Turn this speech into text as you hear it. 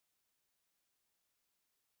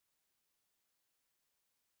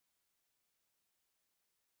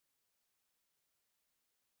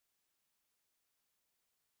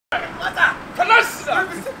Okay.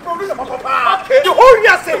 You hurry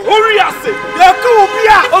us. You come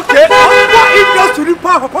okay. What is to the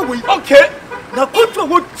power of okay. Now go to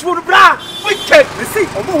what for the bra. Okay. You see,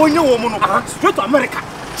 straight to America.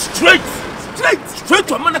 Straight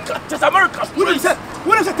to America. Just America.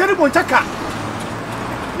 What is a terrible Chaka?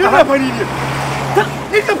 You have an idiot.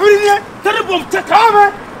 Terrible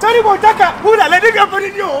Chaka. Terrible Chaka. Who are letting you put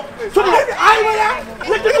in you? So I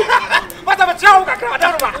what about Chaka?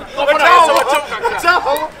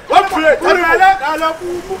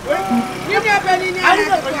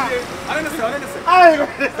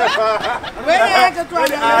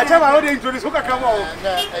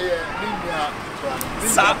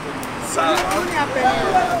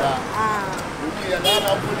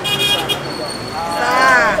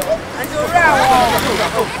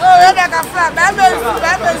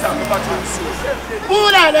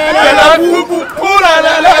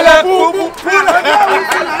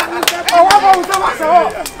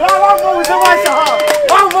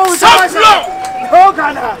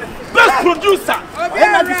 Best producer.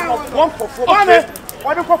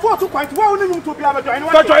 Why don't you to quite well to be able to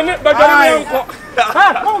join it? But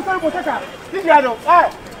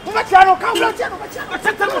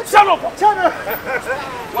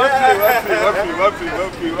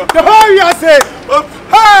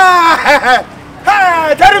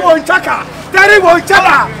terrible Chaka.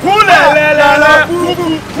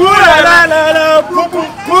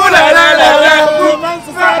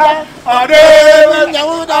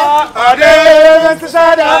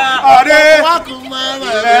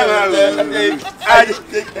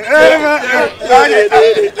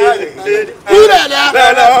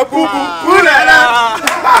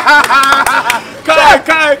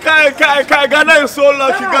 Ghana is so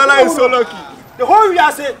lucky. The whole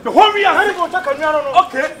year say,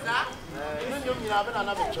 okay.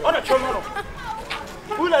 On a channel.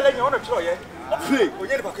 Who let you on a toy?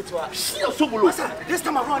 This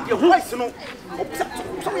time around, your voice, no.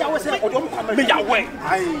 Some of us say, oh, don't come me away.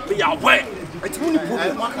 Be away. It's only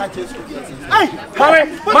problem.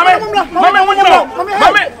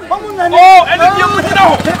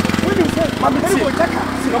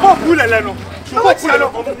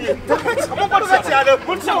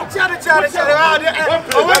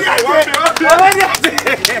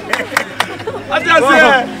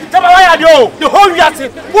 The whole year,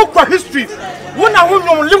 book for history. When I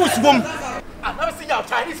will live with them. I've never seen your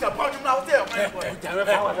Chinese about you out there.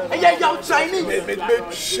 Yeah, your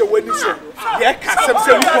Chinese. Show when you say, yeah, custom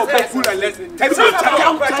say we go back full and let's tell you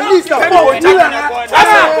Chinese.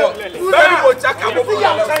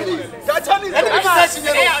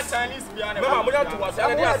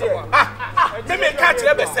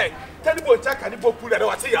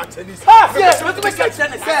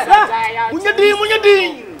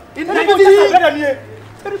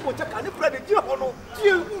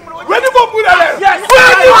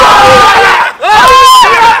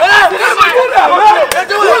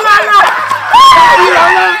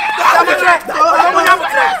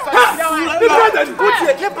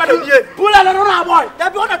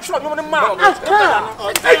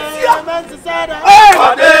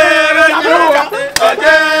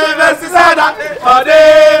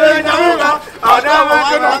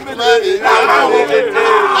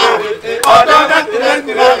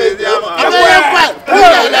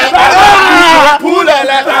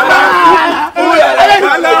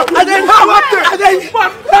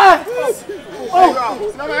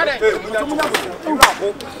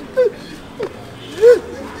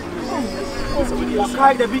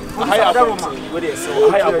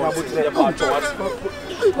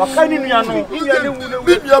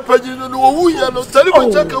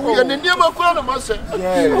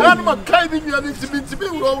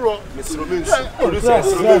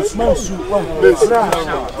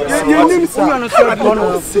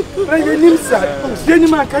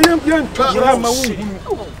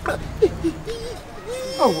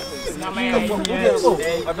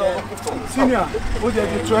 Senior, what are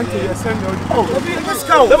you trying to send your let's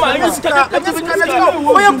go.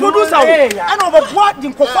 Producer. I know about what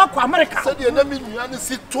in America. Said you never knew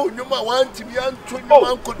see to you want to be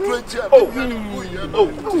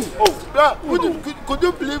could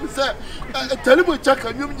you believe that a terrible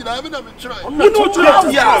Chaka you having a try? I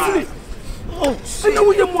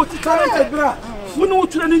know you're more talented, bra. We know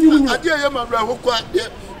what you need. I am a bravo quite.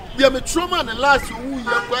 Be a trauma and last who you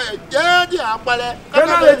acquire. Yeah, but Can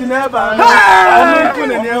I let you never? I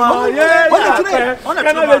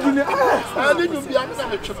didn't be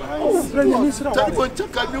another telephone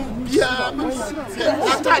check a new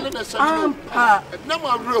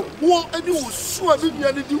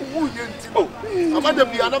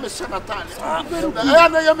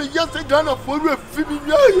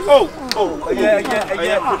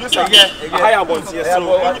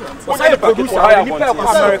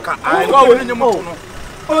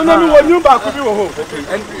oh, no, no, you back with you.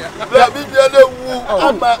 And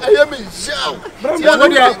I am in shout.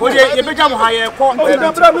 You become higher. Pull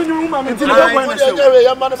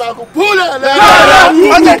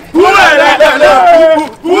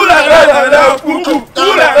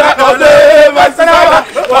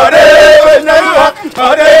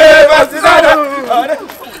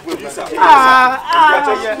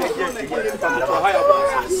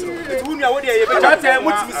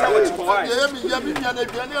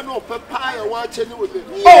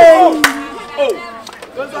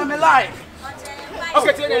because I'm alive.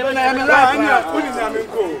 Okay, I'm alive.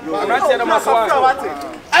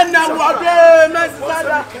 And now what?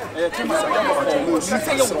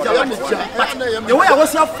 The way I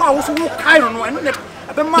was so far was so kind of and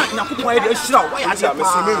the man na put my show. Why I say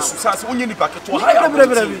when you pack it to higher.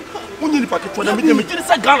 When you pack it to the medium, it's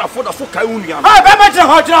a gun for the fuck.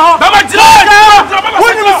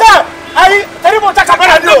 I terrible Chaka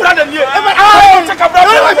brother. Chaka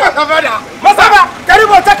brother. Masaba,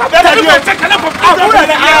 terrible Chaka brother.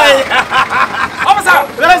 Officer,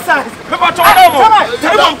 listen. People talk about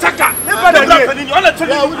terrible Chaka.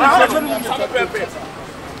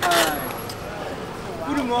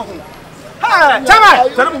 Good morning. Hi,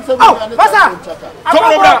 Chama. Oh, Masa.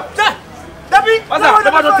 Dabi, Masa,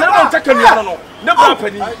 terrible Chaka no. No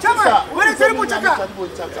company. Chama, where is terrible Chaka?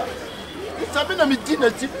 Sabina mi dinner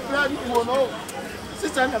tip brand no.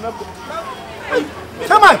 Sister na na.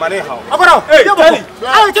 Come on. Agora. Hey,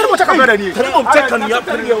 ai tell me Chaka brother ni. Tell me Chaka ni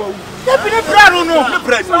apere. Ya bi ne brand no. Ne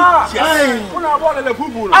brand. Ai. Una bola le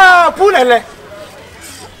bubu. Ah, pulele.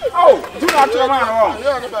 Oh, do not tell me.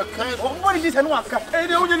 Yeah, na ba kan. What is this no aka? Eh,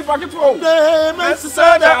 de unye ni packet o. De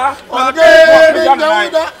mesada. Ode mi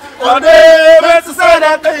gawuda. Ode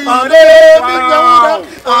mesada. Ode mi gawuda.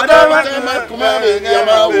 Ode ma kuma be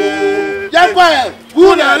yamawo. Yakwa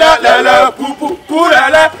pula la pupu pula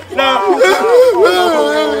la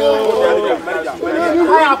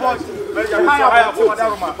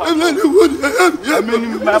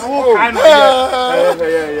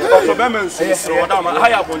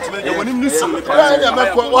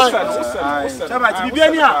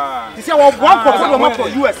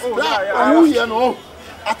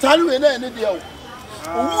who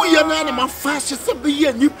you know, my fast to be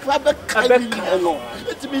a new public.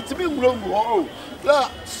 It's me to be wrong. Yeah,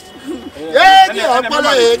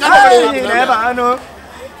 I know.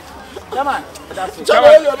 Come on, that's it. Come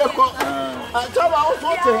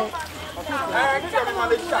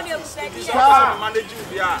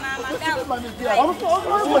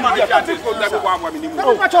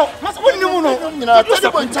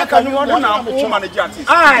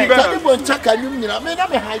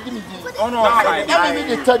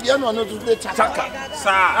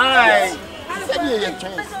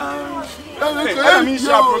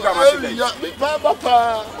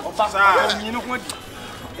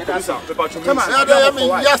on,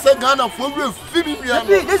 yes, I got a full this is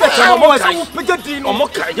a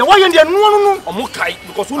Mokai. You want to Mokai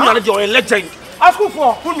because who are your legend? Ask for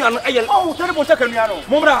whom you are. Oh, terrible second.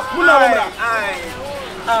 Mumra,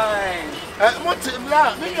 what's it?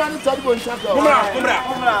 Make an terrible Chaka.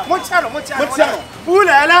 Mumra, what's that?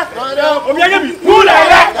 Pulala,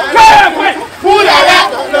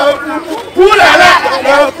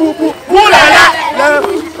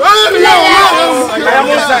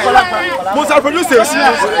 Musa producer.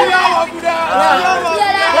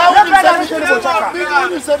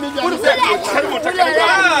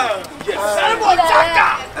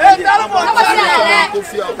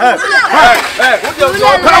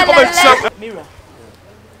 Mira.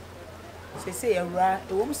 Say a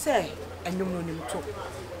woman say, and you know him too.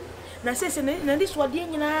 Now says, and this was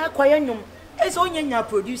the quiet it's only your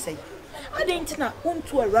producer. I didn't know whom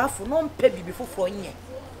to a raffle, non pebby before 4 years.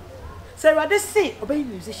 So rather say, obey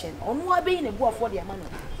musician, or no obeying a boy for their money.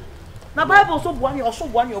 Now, Bible so one, also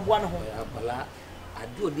one your one home. I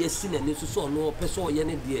do dear sin and this so no person,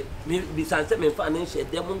 any dear. Maybe some financial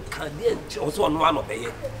demon can also on one obey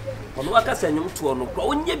it. On what I send you to no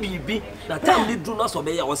crown, ye be that time they do not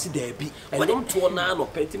obey or see there be. And then to a man or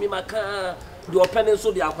petty me my car. The opening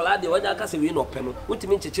so the alcohol, the other cast a win or pen, which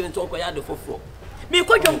means children to acquire the 4. Me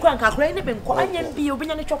ko dwom kwan kakra ne ben ko anyam bi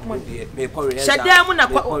obinya ne chop mon. Me ko reza. Sheda mu na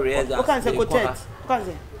ko kan say quartet. Kan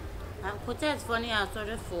say. Quartet for ni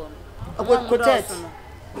asori phone. Quartet.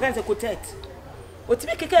 Kan say quartet.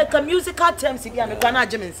 Otimi keke ka musical terms bi am kwa na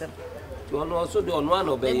agye mensem. You know also the one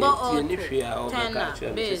obey tie ni hwea o ka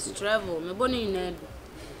chere. Base travel me boni na do.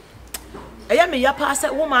 Eya me ya pa say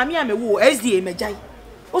wo maami a me wo SDA megyan.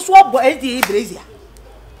 Wo so obo SDA Brazil.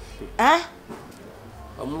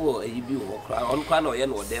 Omo yibi wo kra on kwa na o ye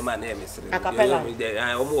no dem ma na e mesere. Akapela.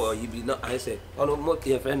 Omo yibi no I say on mo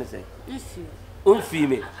ke friend say. Nfi. Unfi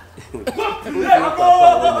me. Adijamo,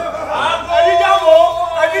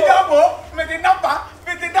 me the number.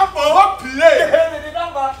 What play? Me the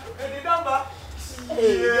number.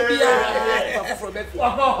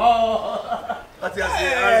 What you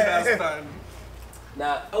say? I understand. Na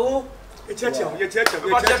You check.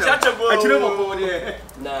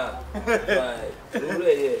 Na. Right.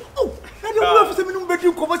 Oh, na the one for say me no be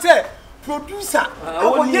come say producer.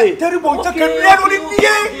 Oh, yeah, terrible Chaka no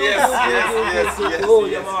Yes. Oh,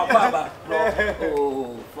 yeah, mama baba.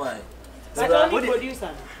 Oh, fine. What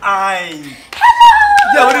producer? Aye.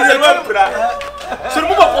 Yeah, what is the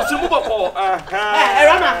Sumuba.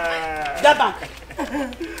 Rama. That back.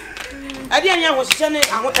 I didn't was channel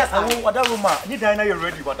and what Wadaruma. Need I know you're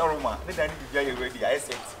ready, Wadaruma. Need I need you ready. I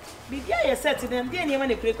said. Bibia you said to them, then you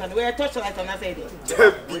want to click on where touch light on us.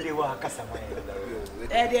 Really wa kasama.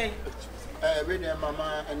 When your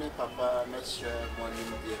mama and papa next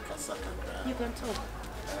morning be kasa kakra. You can talk.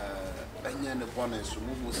 Anya ne bonus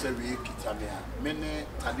mu say we kitamia. Mene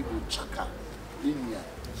talibu Chaka. Inya.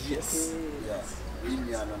 Yes. Yes.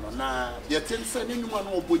 Inya no na. Ye tin say ni numa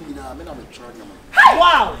no obo nyina me na me tro nyama.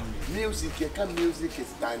 Wow. Music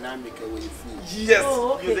is dynamic way feel. Yes.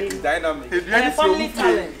 Oh, okay. Music is dynamic. Family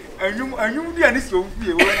talent. And you and so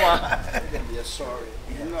we Yes, sorry.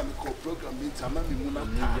 You know me co program me tama me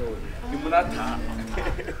munata.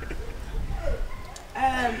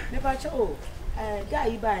 Never show.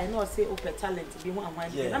 Guy buy no say open talent be one.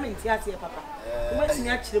 I mean theater papa. What's me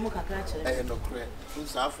actually mo kakra chere. No correct.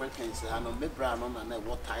 Who's Africans and me bra no na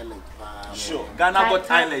what talent pa. Sure. Ghana got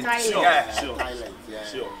talent. Sure. Talent. Yeah.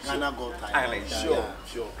 Sure. Ghana got talent.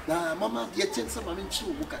 Sure. Now mama ye think some me chi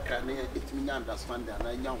wo kakra na it me understand and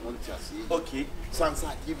I nya want to see. Okay.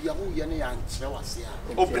 Sansa give you who ye na ya nche wase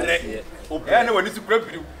a. Obre. Obre na wani su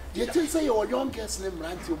brebiru. Ye think say your youngest name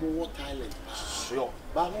rant you more talent. Sure.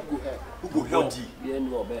 But who go help you? Yeah,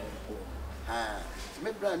 no be.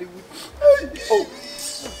 Me bra ni Oh.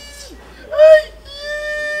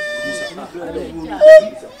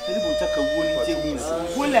 Terrible Chaka won take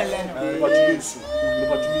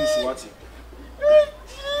what?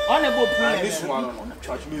 On a boat. This one on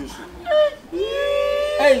church music.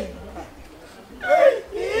 Hey.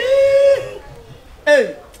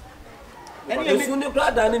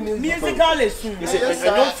 Musical lesson. I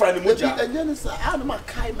don't find the moja. And then it's a animal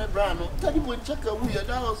kai me brano. Terrible Chaka we that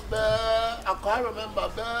was I can't remember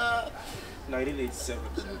 1987.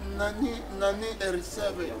 Nani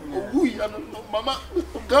 87. We mama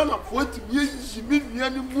Ghana 40 years she mean me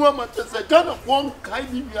and Muama say Ghana one kai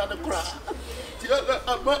me and the cry.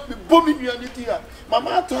 About me bombing me and it.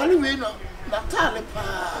 Mama tell me no. Natale pa.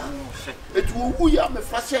 Et wo ya me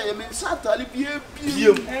fa share me satale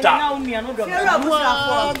biem ta. Now me no do.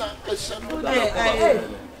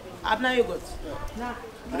 Abna you got.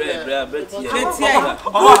 Good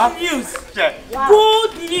news.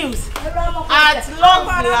 Good news. At long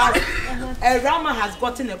last, Rama has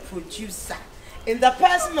gotten a producer in the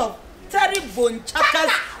person of Terry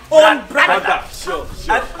Chaka's own brother. Sure.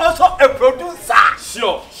 And also a producer.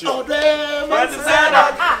 Sure.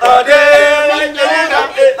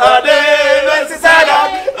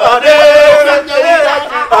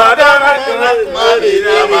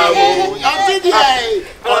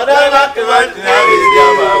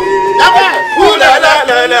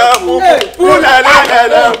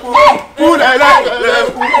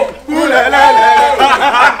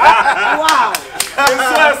 Wow.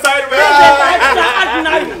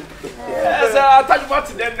 Yes, I touch what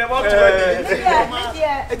them never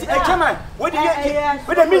what do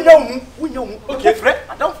you mean? We know. Okay, Fred,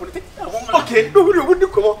 I don't put it. Okay, no, we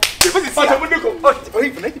wouldn't come on. Okay,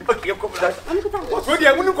 what's ready? I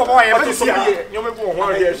wouldn't come on. I want to see you.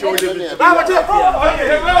 One here, show you.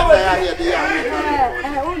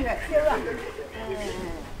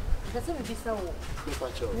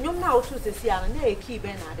 You know, to the Siana, they keep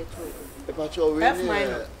an attitude. F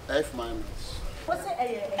minor. F minor. What's it?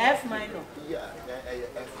 F minor. Yeah,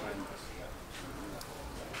 F minor.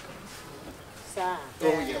 Sir.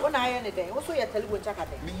 When I end the day, also you tell you Chaka.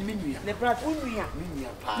 The brat Minya.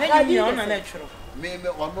 then you on a natural. Maybe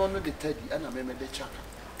one on the teddy and I remember the Chaka.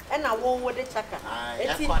 And I won't with the Chaka.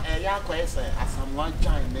 As someone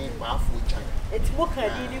giant name, powerful giant. It's more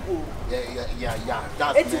can you go.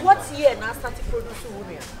 Yeah. It's what year now started producing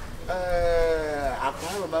Unia. I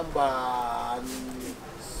can't remember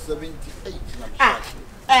 78.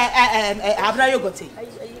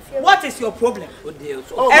 What is your problem? I'm your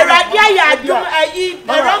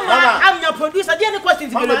producer. The other question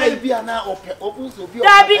is now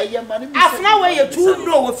where you two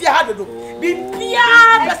know if you had to do. Be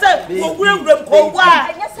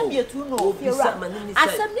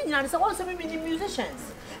musicians.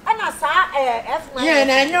 And I saw F. Yeah,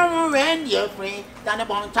 and I know when you're free.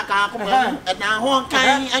 Danabon Chaka, and now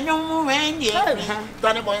kind, and you when you're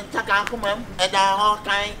Danabon Chaka, and now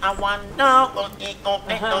kind, I want now. But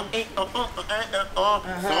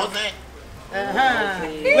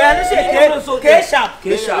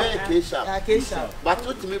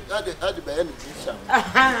what me at the band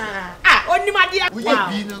only my dear. We have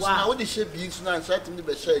beans now, what the shape beans now, so I think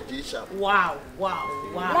the share G-Shop. Wow.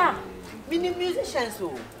 Mini musicians,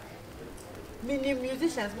 mini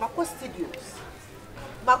musicians, my studios,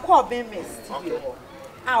 my core Bemis studio.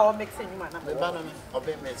 Our mixing man, the banana of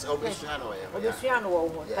Bemis, or Luciano,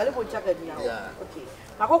 Chaka. Okay,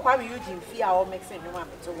 my core Eugene Fee, our mixing one.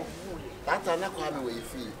 That's another way you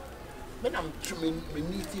feel. When I'm trimming, we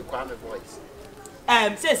need to qualify voice.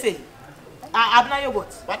 Say. I'm not your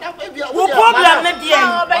what? But that may be a problem.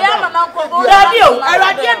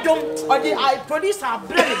 I produce a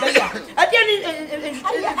brand.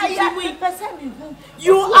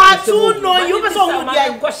 You are too no. You must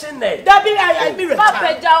only question that. I be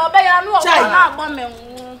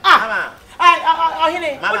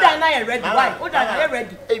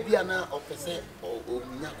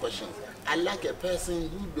I like a person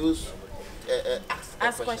who does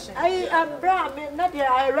ask questions.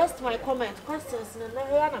 I rest my comment. Questions and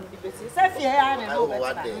I am debating.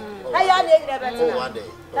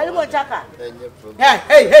 Chaka.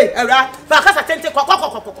 Hey, Facas attend to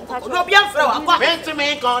no be to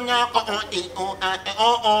make on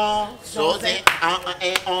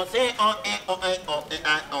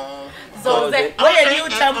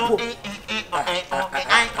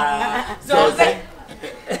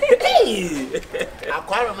I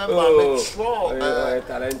quite remember I'm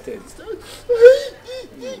talented.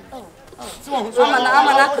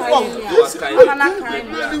 I'm not crying.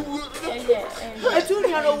 I told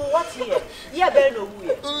you what here. Yeah, Ben,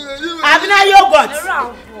 I'm not your God.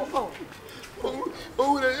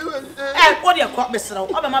 What do you call Mr.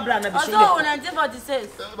 I'm a brand of the show. And I did what it says.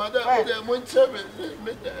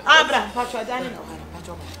 Abra, Patrick,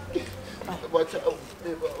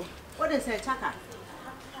 what is it, Chaka?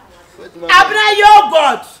 Abra, your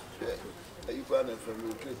God. Are you going from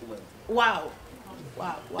your treatment? Wow.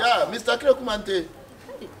 Yeah, Mr. Kyekyeku.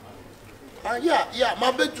 Yeah,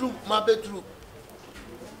 my bedroom.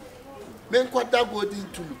 Men quite that go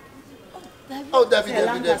into. Oh, Debbie.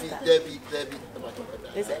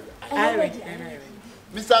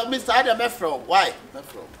 Mr. Adam from why?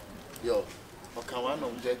 Yo, okay, one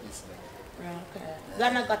of judges.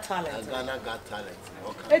 Ghana got talent.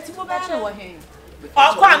 Okay. It's over.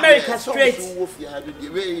 Uncle America straight.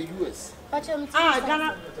 US.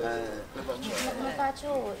 Ghana.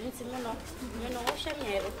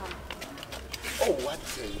 Oh, what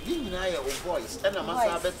say? You and I are voice, and I'm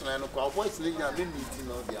a better than a voice. Mira,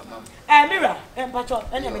 and Pacho,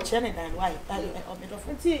 and I'm a chenny and why? Me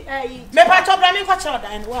Pacho, Brammy Pacho,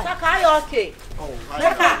 and why? Chaka, okay. Oh,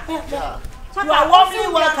 yeah. You are warmly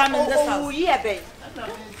welcome in this house. Oh, yeah, babe.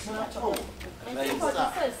 And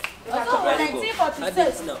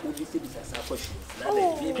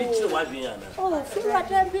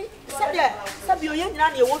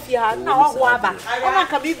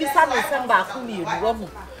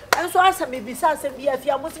so I said, maybe some year if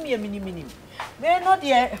you must be a mini. May not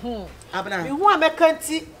yet. Abner, you want a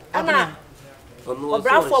country. Abner. What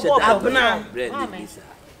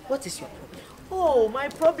is your problem? Oh, my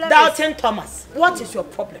problem. Doubting Thomas. What is your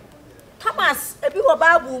problem? Thomas, a bit of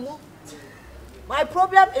babu. My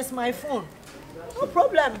problem is my phone. No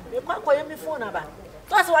problem. You can't call me phone about.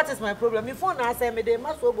 That's what is my problem. My phone I say me dey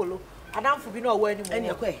masobolo. I don't for be no way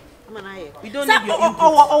anymore. We don't need your input.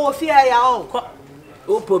 Oh, fear ya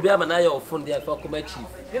O problem na your phone there for come chief.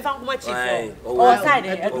 Me fan come chief. Oh, side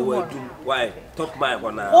why? Top my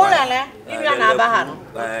one na. Oh la, you na ba ha no.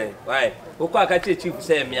 Why? O kwa ka chief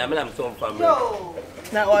say me am so family.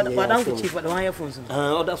 Na what don't chief what one your phones.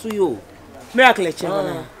 That's you. Miracle chief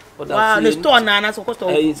na. Wow, the store na so cost.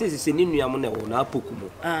 Eh, say ni nua mo na wo na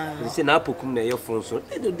apokum. Say na apokum na ye fon so.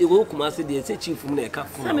 They go kuma say dey say chief mo na e ka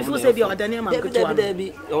fon. Some people say be ordinary man go to one.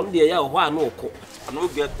 On dey ya ho anu oko. I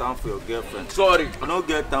don't get time for your girlfriend. Sorry. I don't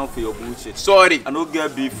get time for your bullshit. Sorry. I don't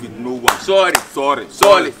get beef with no one. Sorry.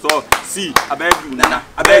 See, I beg you, Nana.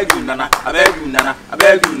 I beg you, Nana. I beg you, Nana. I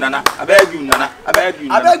beg you, Nana. I beg you, Nana. I beg you,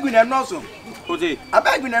 Nana. I beg you, Nana. Also. Oje. I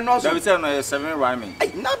beg you, Nana. Also. There we say no 7 rhyming.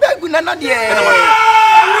 Hey, na beg you, Nana. Yeah.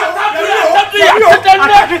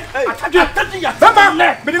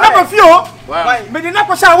 Mama, me na fio. Me na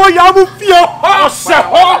ko sha wo ya mu fio. O se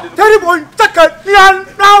ho. Terrible Chaka yan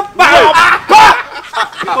na ba.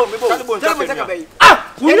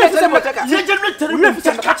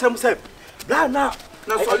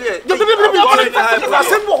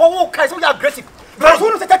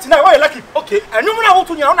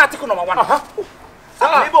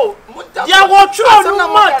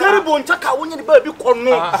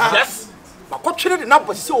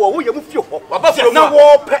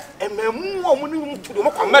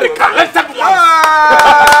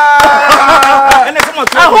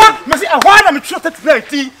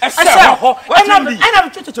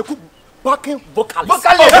 Backing vocalist.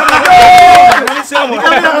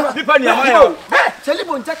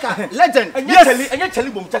 Chaka, legend. Yes.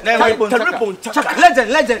 Chaka,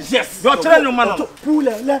 legend. Yes. Your children man.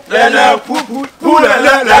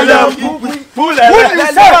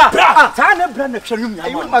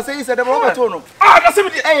 You must say said the tone. That's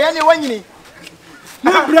it. Hey, anyone you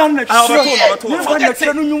no brand next to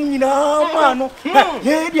you know, man.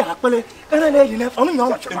 And I lady left on your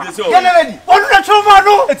lady. On the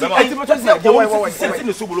Chovano. It's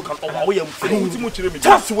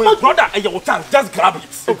just wait, brother, and your time. Just grab it.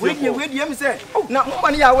 Wait, you say. Now,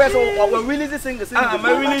 money I wear so release the single.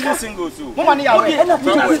 I'm releasing single too. Money I wear.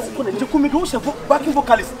 You come to backing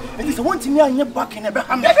vocalist. It is one thing near back in a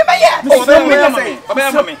Baham. I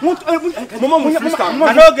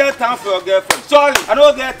don't get time for your girlfriend. Sorry. I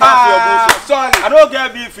don't get time for your bullshit. Sorry. I don't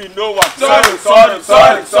get beef with no one.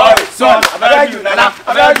 Sorry. I beg you, Nana.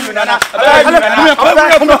 I beg you, Nana. I beg you, Nana.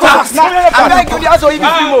 I beg you, that's all you do.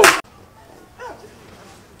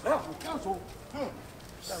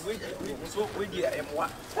 So we get a moi.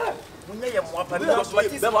 When you are more because what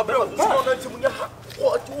is our brother?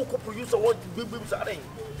 What you could produce what babies are in.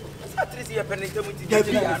 At least you are penetrating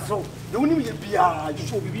the so. The only be you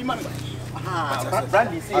should be man.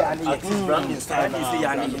 Brandy say, Brandy say,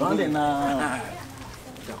 Brandy.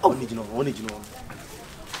 Oh, need you know.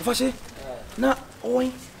 Fashe na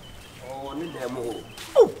oi ni dem ho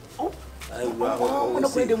ai wa na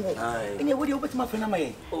ko dem ho ene wodi obeti ma fena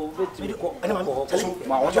mai obeti ko ene ma wo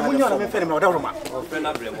mo nyona me fena me oda roma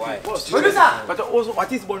fena bre why but also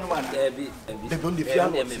what is born man they don't dey fear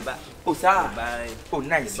me ba o sa oh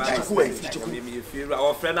nice chiku me fear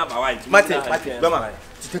our friend na my wife mate bema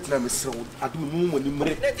titetina me sro adum mu ni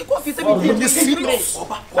mre ne ko fi se me serious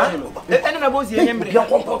oba ene na bozi enye mre ya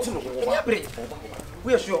comport no enye bre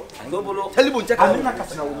we are sure. Telephone check. I'm not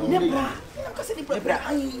casting out. Nebra. I'm casting Nebra.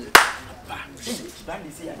 Brandy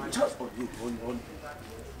say I just for you. On.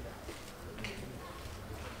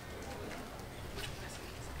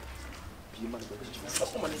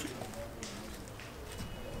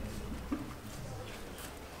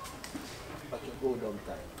 Hold on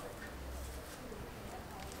tight.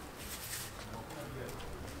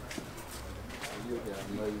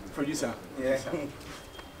 Producer. Yeah.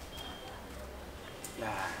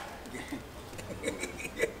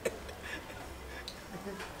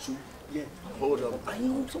 So, yeah, hold on. I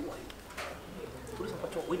know so why. Hold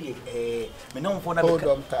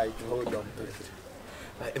on tight.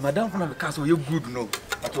 Madam from the castle, you're good, no.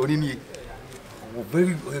 But only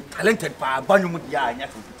very talented. You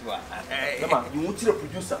want to the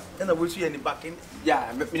producer, and I will see any backing.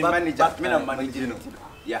 Yeah, manager.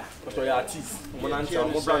 Yeah, but you're artist.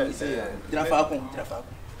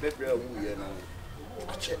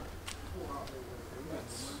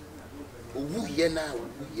 Who ye now,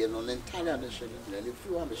 on entire nation, and if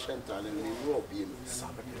you want a shelter and you will be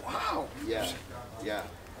wow, yeah.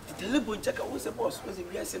 The telephone Chaka was a boss, was a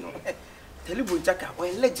yes, and telephone Chaka, or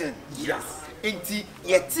a legend. Yes, indeed,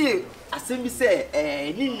 yet, as we say,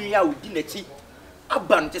 Ninia would dinner cheap.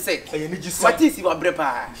 Aban to say, what is your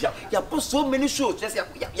brepa? You post so many shows, just ya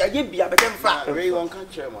be a better fat. Very one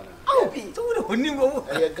country, man. Oh, be told you know,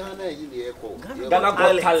 Ghana in the echo. Ghana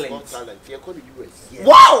got talent. You're called US.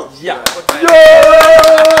 Wow! Yeah.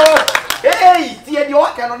 Hey, dear, you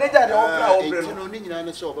can on it. I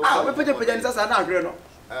will put a peasants and I don't know.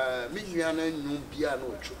 Milliana no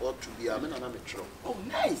piano or to be a man and amateur. Oh,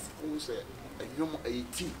 nice. Who said a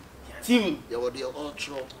 18. team. You were the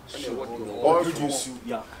ultra and you were the all produce.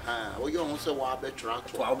 Yeah. Oh, you also were better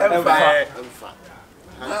at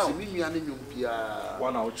now, me and you be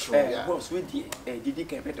 1 hour. Was with the did you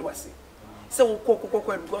get better was it? So,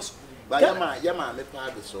 Coco because Yama, me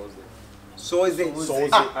part the source. So is it?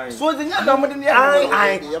 So is it not more than the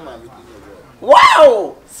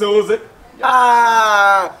wow! So is it?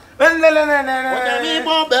 Ah! So is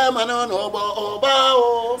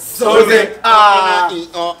it? Ah!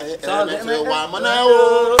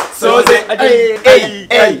 So is it?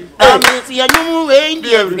 Hey! I'm see a new way,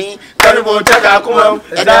 dear. Terrible Chaka come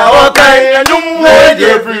and our kind, and you made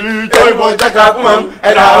every terrible Chaka come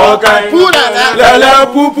and our kind. La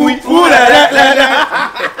poo poo, la.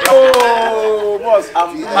 Oh, boss,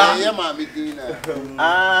 I'm mammy dinner.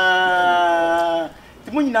 Ah,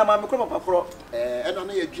 the moon, I'm a crop of pro. And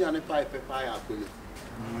only a giant pipe, pie,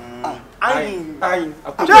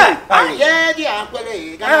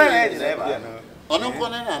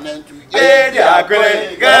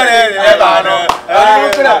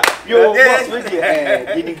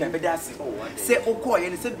 say Okoy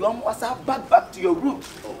and said you almost back to your room.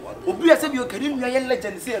 Obi said you can be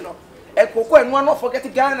legend say no. E Koko and one not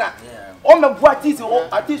forget Ghana. Oh my what is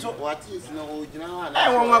what is no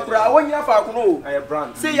I want my when you have a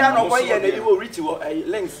brand. Say you know why you will reach your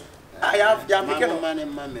links. I have Jamaican man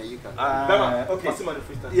and mammy. You can okay.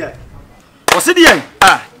 Yeah. What's it?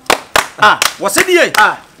 What's it here?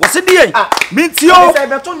 What's it here? Means you.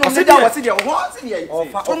 What's it here? What's it here? What's it here? Oh,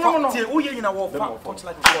 you in a war.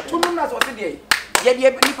 Two minutes. What's it here? Yeah,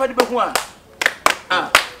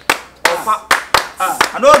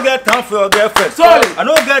 I don't get time for your girlfriend. Sorry. I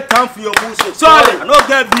don't get time for your bullshit. Sorry. I don't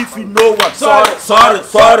get beef with no one. Sorry.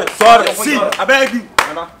 See, I beg you.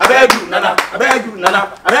 I beg you, Nana. I beg you,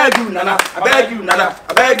 Nana. I beg you, Nana. I beg you, Nana.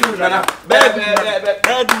 I beg you, Nana. Beg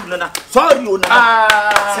you, Nana. Sorry, you Nana.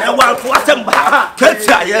 Say one for some catch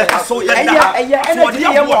ya. So yeah. For the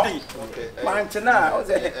body. Manchana, was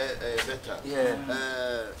it? Better.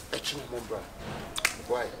 Yeah. Echimombra.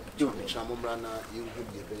 Why? You Chamombra na you be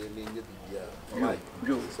a bibia. Why?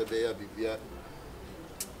 So they are bibia.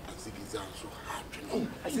 I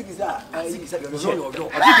think it's that.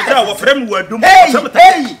 What friend were doing? Hey!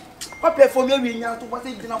 What pay for me? What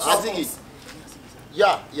is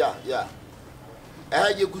yeah.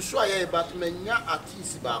 You go show you but menya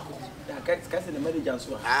artist back. The manager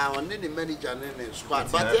so. On the manager and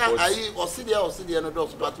squad. But I was there no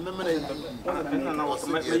dogs, but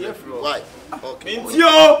why? Okay. I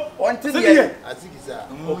think it's that.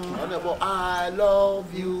 I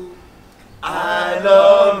love you. I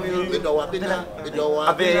love you.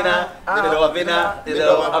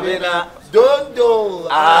 Don't do.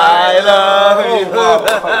 I love you.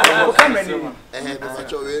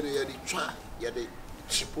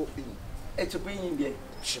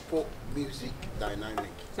 Chipo music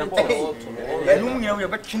dynamic.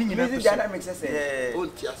 Music dynamics.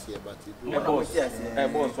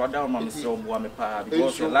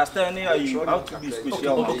 Last time you out to be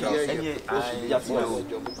special.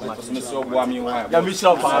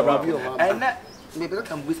 Maybe I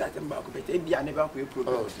can visit them back, but maybe I never will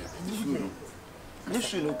produce. You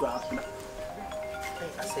should know.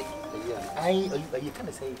 I say, you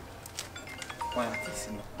can say. Okay.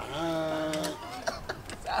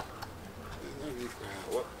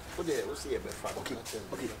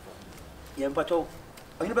 Yeah, but oh,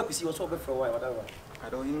 I never could see what's over for a while, whatever. I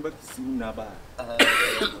don't even back to see Naba. Wow.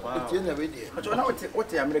 But you know what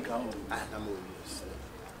the American?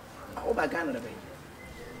 Oh, my Ghana.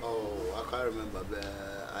 Oh, I can't remember.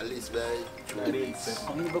 At least by 2 weeks.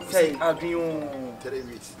 Say, I've been 3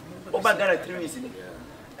 weeks. Oh, my Ghana 3 weeks.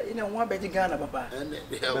 You know, one better Ghana, Papa. 3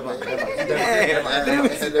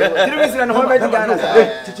 weeks and one better Ghana.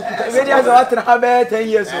 Maybe I was about 10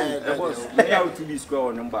 years old. How to be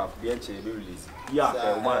square number of the release. Yeah,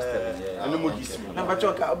 master. And no more this. Number 2,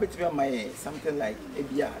 I'll bet you my something like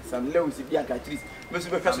ABR, some lows if you are at least. Most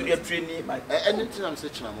of the person you training, but anything I'm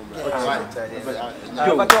searching. I will turn him for hey,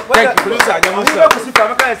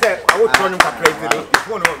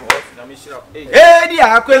 dear, I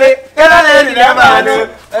will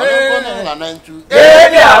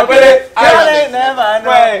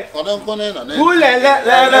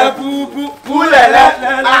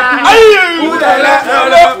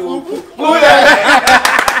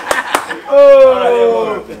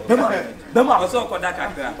Bema so ko da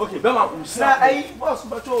kakra. Okay, Bema usra ai boss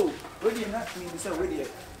bato. Ready na me say ready.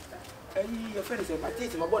 Ai your friend say my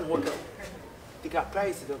teeth my born hotel. Take a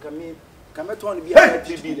price to come me Come at one be a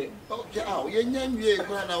TV. Okay, oh, you know,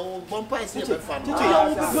 now, Bompay say,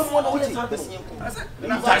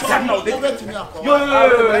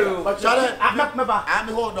 I'm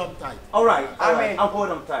hold on tight. All right, I'll hold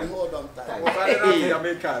on tight. Hold on tight.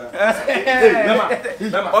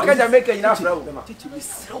 Okay, Jamaica enough now.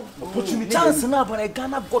 Put me chance now, but I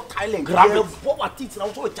Ghana got Thailand. Grab it. What teeth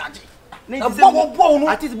now? So charging.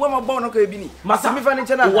 Artist, when my born, okay, Bini. Master, me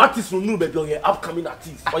furniture. What is new, baby? Your upcoming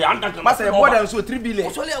artist. Or your master, more than so 3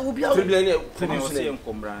 billion. So I will be 3 billion. Producing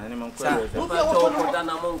Combra, and I'm going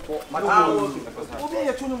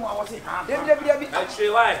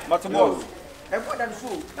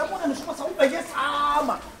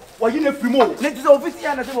why you never promote? Let us officially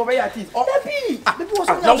and the over at it. Oh, happy. People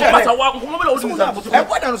so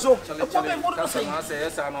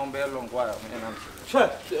yes, I'm on very long while. Sure.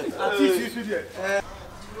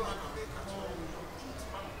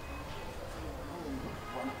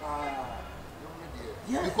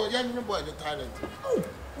 Because young boy the talent. Oh,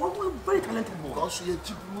 we're very talented boy. Because you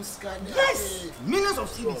cheap muscan. Yes, millions of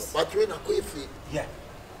cities. But when I quit free. Yeah.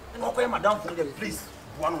 And okay, madam, from the please.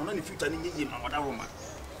 One on any future in your mother woman.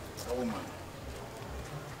 A woman.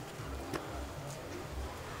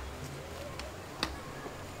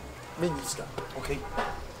 Minister. Okay.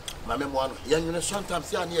 My memoir, young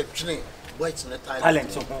sometimes you near train. Whites in the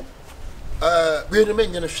talent. We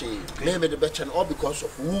remain in a shade. Maybe the better all because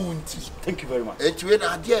of wounds. Thank you very much. It's when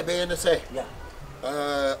I dare be in a say. Yeah.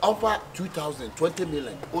 Offer 2,000, 20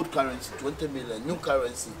 million, old currency 20 million, new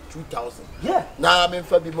currency 2,000. Yeah. Now I'm in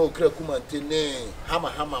Fabimo Krekumantine,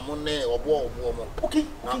 Hammer Money or War. Okay.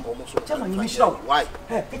 Now almost tell me, why?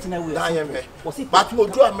 Hey, it's in a way. But we'll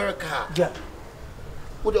do America. Yeah.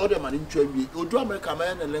 What the other man in Trade, we'll do America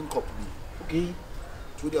man and link up. Okay.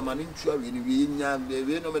 To the man in Trade, we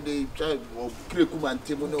know the child of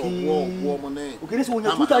Krekumantine or War Money. Okay, this one,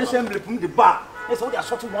 you assembly from the bar. That's what they are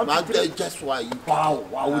sorting one. Just why you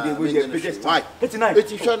wow, we the biggest why. It's nice.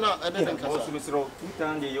 It's sure not. And then also, Mr.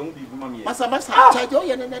 2 young people, Mammy. Massa, charge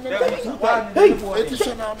you and then it's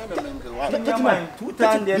sure now. 2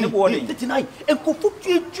 times the warning. 39 and go put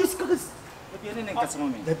you just because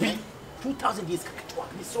the big 2,000 years.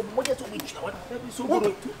 So much as we so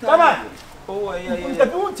good. Oh, yeah.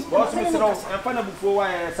 Boss, Mr. And find a before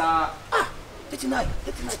I saw 39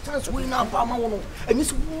 chance we now, Pamano, and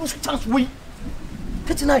this chance we.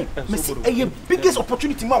 39, a biggest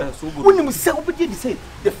opportunity, man. When you say,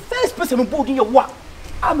 the first person who bought in your work,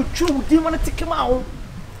 I'm a true demon to take him out.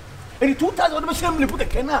 And in 2000, the assembly put a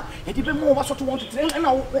canna, and even more was what you want to train. And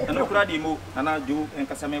I do, and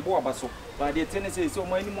Casamebo Basso. But the tendency is so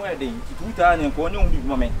many more than 2,000 and 1 young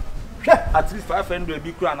woman. At least 500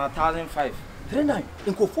 big crown, 1,005. 39,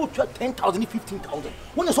 and go for 10,000, 15,000.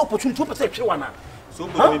 When there's opportunity, 2% one. So,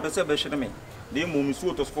 but perception, the moment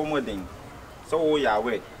sort of former thing. So yeah,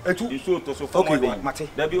 wait. You saw to so far. Mate.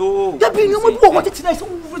 There be no more what it's nice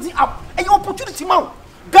up. An opportunity, man.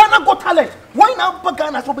 Ghana got talent. Why not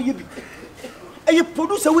Ghana for baby? And you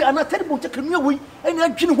produce away and I tell you to come your way and I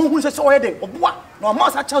didn't who says already. Or what? No,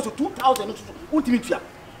 mass a chance of 2,000 ultimate.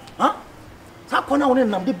 Huh? Sakona on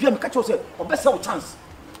and the BM catch yourself or best chance.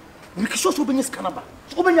 We can show Subinis Canaba.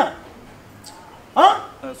 Subina.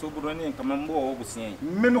 Huh? So good running come on board.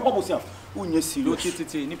 Men when you see blah.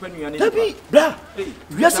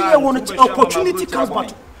 We are saying opportunity comes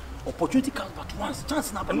but once.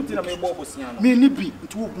 Chance now. Me need be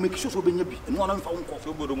to make sure so be and one of phone call.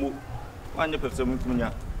 So good.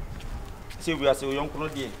 100%. See, we are so young,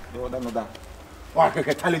 the other. Why,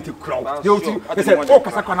 a talented crowd. They said, oh,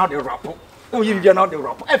 Kasaka now the rapper. Oh, you are not the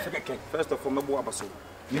rapper. First of all, my boy,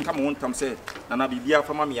 you come on, Tom said, and I'll be here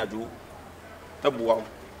for Mammy. Wow.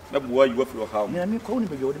 That boy, you were how? I'm calling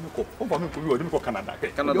you. Oh, I'm going to Canada.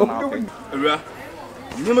 Canada.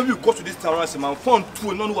 Never you go to this town and my phone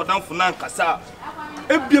to no one down for Nankasa.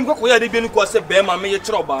 Ebim Koya, they been called a bear, my major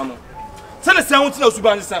trouble. Send a sound to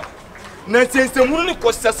Subanza. Nancy, the moon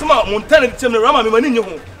cost a small Montana Tim Rama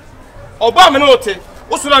Maninho. Obama note,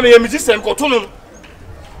 what's what I mean, musician Cotonum.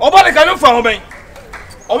 Obama can't find me.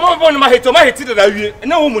 Obama, my head to my head, and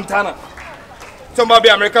no Montana. Somebody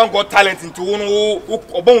American got talent into one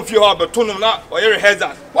who bone few have a tonum now or every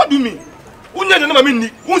hazard. What do you mean? Who never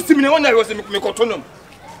mean who see me when I was in Cotonum?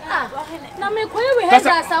 Now, make way we have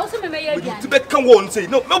us also may to bet come on say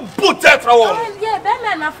no boot that for one. Yeah,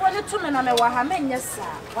 Batman, I for the 2 men on a Wahaman, yes, sir.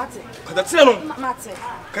 What's it? That's it.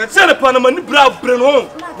 Can send a Panama brow Brenon,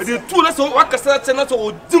 but the 2 less of Wakasa Senator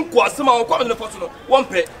or Dinko, some of the person, 1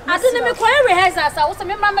 pay. I didn't make way we has us. I was a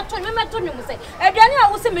member to you say, and then I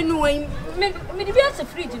was a menuing, maybe as a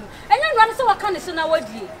freedom, and then run so I can't send our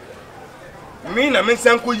dear. Me na me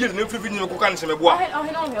sanko yiri ne fifi nyino koka nse meboa. Oh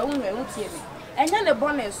no tie me. Enya ne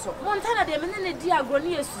bonnet so. Montana de me ne di agro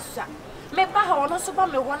ne yesusa. Me ba ha ono so ba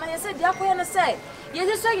me ho na ye se di akoye ne se. Ye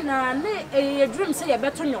se so yina ne ye dream se ye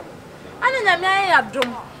beto nyo. Ana nyame aye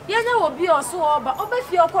adom. Ye nya obi oso oba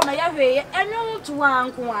obafie okoma ya hwe enyo nto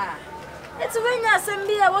anko a. It's when you send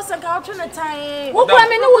me, I wasn't out on a time. What I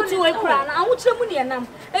mean, what you cry? I want you money and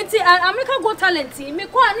America Got Talent. Me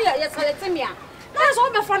quite near yes, I let me. That's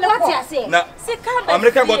all the fun. What I say.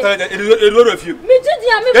 America Got Talent. A lot of you. Me did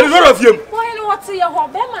a lot of you. Why not to your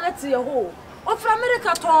home? Better to your home. Or from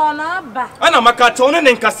America to Anna. Anna Macatona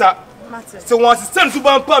and Casa. So once it's sent to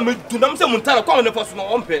Bampa, to them some Montana, come the person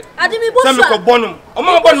on pay. I didn't be Bonum. I'm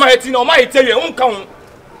not on my team or my Italian won't come.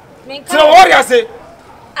 So what I say.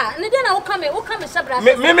 Ah, ne dey na wo come Sabra.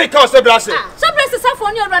 Me ka Sabra say. Ah, Sabra say safo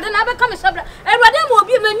ni Ewrade na be come Sabra. Ewrade mo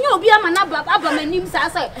obi mani obi ama na aba manim sa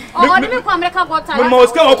say. O de me ko America Got Talent. Me mo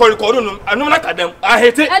ska wo ko no, anu na kadam. I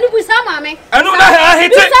hate it. Anu busa maame. Anu na I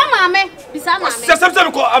hate it. Bisa maame.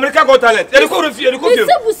 Se ko America Got Talent. E ko refie, e ko fie.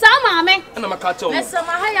 Busa maame. Ana maka cho. Me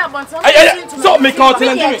sama ha ya bonto. So me ka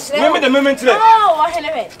Talent me the moment today. Oh, o hele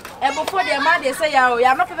we. E before the man dey say ya o,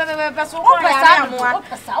 ya no pepe so ko ya mo.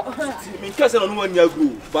 Me kase no no anya gro.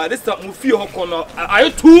 But this time we feel how corner. Are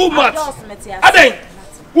you too much? Aden.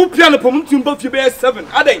 Who piano pom timba fi be 7.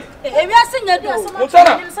 Aden. E wi asenya do.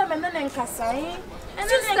 Montana. Sister,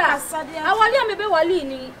 awali me be wali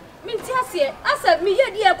ni. Me nti ase asa me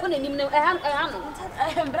ye di e ko nanim no no.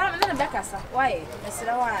 Bra me na be kasa. Why?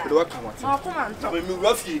 Esira wa. Do what come out. No come on. Me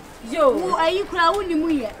roughy. Yo, who ayi kura woni mu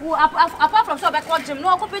ye. Wo apart from so be ko gym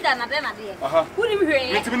no ko peda na de. Who ni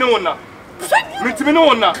hwe. Me timi ne wona. Me timi ne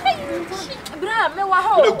wona. Bra me wa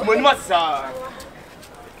ho. Le gumani masa.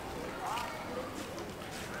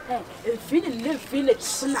 Feel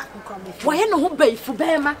snack come. Why no ho bai fu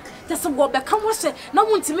be ma. Just go be come wo se na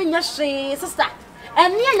wontimi nya hwe sister.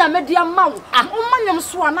 Eni nya me dia ma wo. Womanyam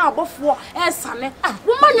so na abofo e sane.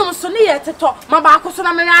 Womanyam so ne ye teto ma ba ko so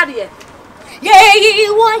na me ade. Ye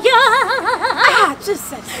waya.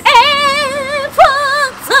 Jesus.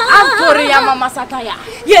 Antoria mama sataya.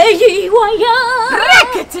 Ye waya.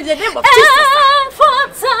 Rekete the name of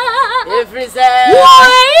Jesus. Every day.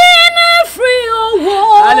 Why free oh.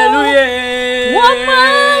 Hallelujah. Woman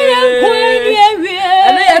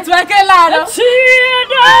and yet like a lad.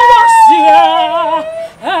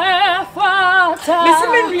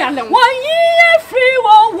 Listen me and why free oh.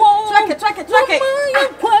 Track it.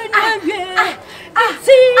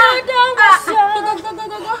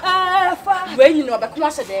 Where you know about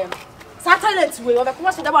commercial them. Satellite way over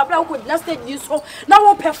commercial that will be last stage so now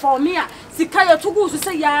will perform here. Sikaya to go to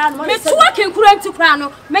say ya me to work in current to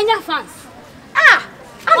crown many fans.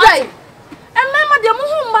 And remember the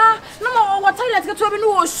Muhumba no what talent get to be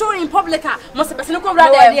no show in public must be no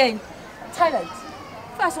rather talent.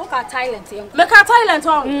 First look at talent. Make a talent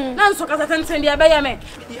on. None so can send the me.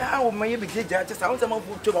 Yeah, my big judge sounds some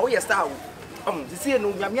of to your style. You see, no,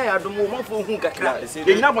 I don't know for whom can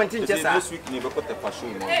you not want to just this week, never put the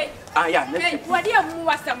passion. Yeah, what do you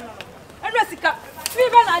move some? And Jessica,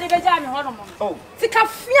 fever and the jam hormone. Oh, Sika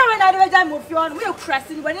fear and I never jam with your real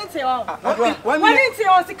crashing when it's all. When it's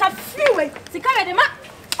all, Sika fear, Sika the map.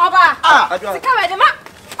 Oba, Sika the map.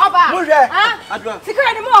 Oba, Sika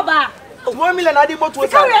the moba. 1 million I did what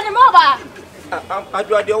was Sika the moba. I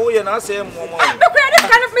do the way and I say, Mama, look at this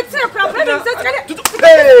kind of material problem.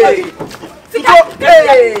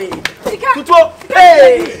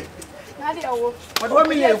 Hey! What 1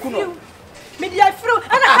 million kuno? Media fruit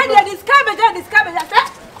and I had this cabbage.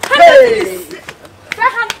 Hey!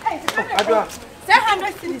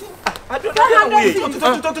 700 cities. I don't know.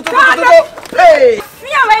 Hey!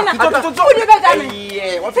 Fear when I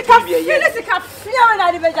what to come here? Fear when I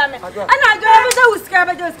Benjamin. And I don't know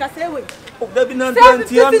cabbage. There be none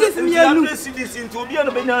cities into be on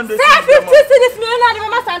the banana. 50 cities me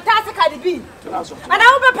and fantastic at the bean. And I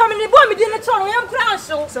will be permanently born within the town. We am crash.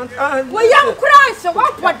 We am crash.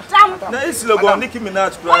 What damn? Now it's logo Nicki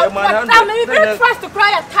Minaj cry. I'm breakfast to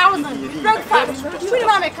cry 1,000. Breakfast. You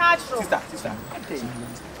want me catch sister.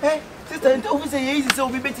 Hey, sister, don't say easy so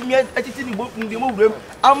we bet me at the book in the room.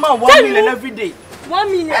 I'm 1 million every day.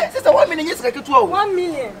 1 million. Sister, 1 million yes like 12. 1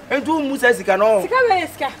 million. And 2 musa can all.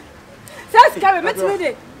 Says carry me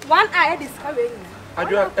to 1 eye discovery. I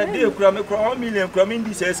do a day cry me 1 million cramming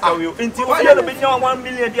this escape until I have been 1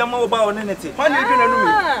 million the amount about anything.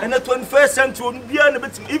 And the 21st century be a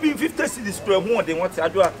bit even 50 cities per more than what I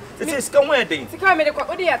do. It is come where they come in the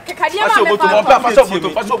Kodia.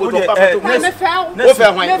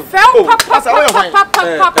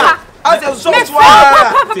 Papa. As a sort of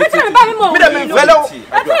Papa, me fellow.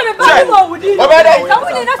 That's the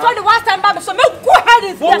last time, Baba. So, go ahead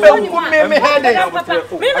and say, me boy,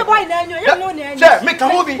 make a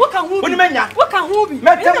movie. What can who be?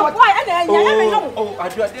 Oh, I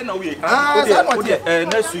didn't know we.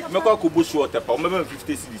 Next week, make a kubush water, maybe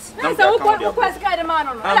 50 cities. That's a man.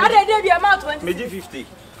 I did be a mountain. Maybe 50.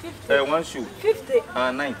 One shoe. 50.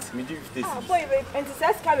 90. Maybe 50 cities. Boy, and to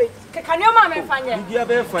say, can your mamma find you?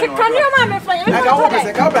 Can your mamma find you? I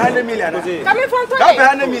got behind a million. Coming from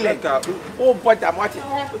behind a million. Oh, but I'm watching.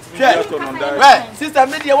 Sister,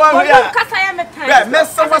 media one here.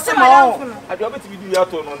 Mess of us. I don't want to be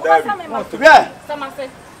out on that. Someone said,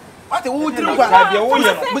 what the wood do?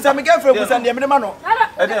 But I'm a girlfriend with Sandy Mano.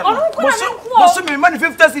 Must money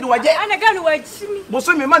 50 city. And again, wait, must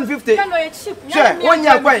money 50. 1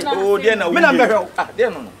 year quite. Oh, dear, no,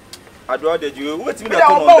 I'd rather you wait me.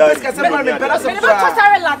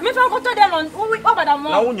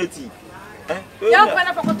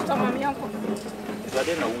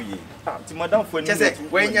 Madam, when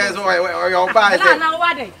years or your buy.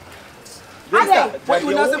 What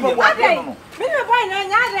you know about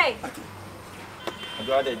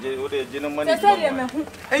gentleman.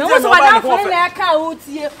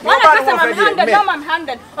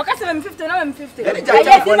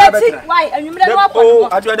 Why? And you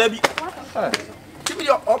I'd rather be.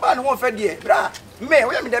 Oban won't fed ye, bra. May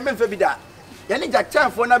we have them for be that. Yanni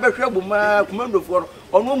Jack for another commando for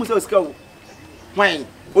on Woman's Scout. Wayne,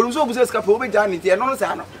 when so was a scalp over Johnny, and no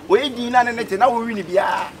son. We did not and now we really be.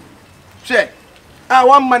 Check. I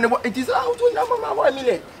want money. It is out to number 1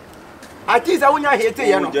 million. At least I won't hear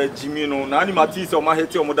Jimmy, no, Nani Matisse or my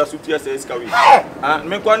head or Mother Sutia says, Carry. And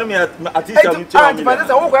make one of me at least I'm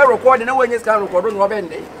recording no one is can record on Robin.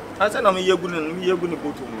 I said, I'm here going to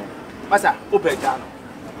go to me. Massa, open down.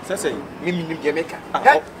 Say, Mimi Jamaica.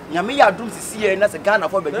 Yamia do see and that's a gun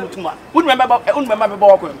of over too much. Who remember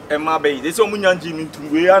walking? And my baby, there's so many Jimmy to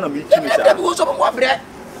wear and meet you.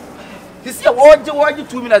 You see, what you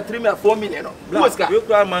 2 minutes, 3 minutes, 4 million. You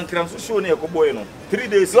cry man can show near Coboy. 3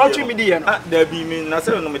 days, watching me, dear. There be me,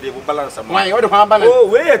 Nassau, no balance. My other balance. Oh,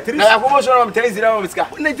 wait, 3 hours on 10 days.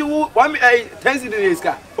 When they do 10 days.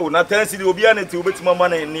 Oh, not 10 cities will be on it to bet my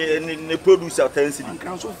money in the producer 10 cities.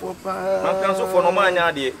 Council for no man,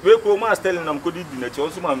 idea. We are telling them could it be a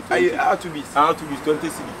chance to be 20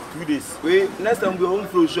 cities, 2 days. We next time we home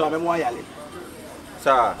for show. I'm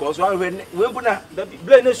sir, because when put a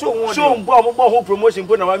blend show promotion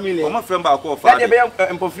put 1 million. My friend back off.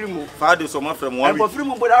 Father, so my friend 1 week.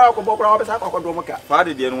 But our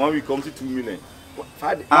father, then 1 week comes to 2 million.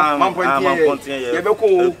 Father, 1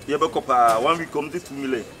 week comes to 2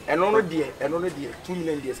 million. And only dear, 2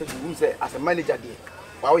 million dear. Say as a manager, dear.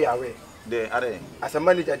 Wow, you are there. As a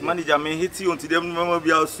manager may hit you until them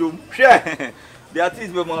be also. The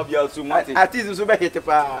artist will not be also much. Artist is over here.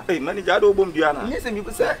 Hey, manager, don't bomb Diana. Yes, and you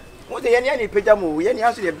could say, what the any pajamo, any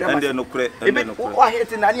answer the brand, and then no credit. I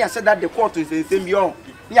hate and I said that the court is the same young.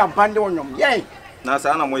 Yeah, Bandon, yay.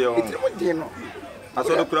 Nasana, I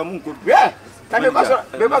saw the Kramun could. Yeah,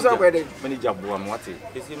 because of where they manager Buamati.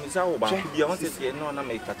 It's him, so bad. You want to see no, I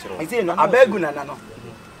make catch. I say, no, I beg you, no.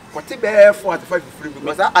 What the bear 45 free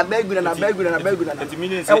because I beg you and I beg you and I beg you and it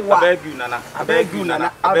means I beg you, Nana. I beg you,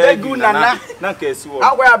 Nana. I beg you, Nana. Nankes,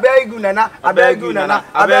 I beg you, Nana. I beg you, Nana.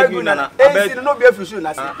 I beg you, Nana. I beg you, no be a soon.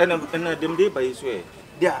 And them day by his way.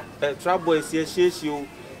 Yeah, trouble is here, says you.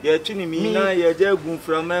 You're tuning me now, you're there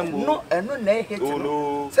from them. No, and no, nay, oh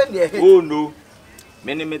no, send your head. Oh no,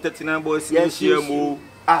 many metatina boys, yes, you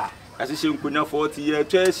ah. As a shame could not 40 years,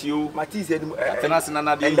 chase you. Matisse and you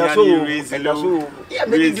raise yeah,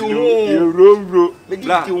 make you home. Make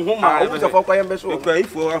you home. I was a for I am best okay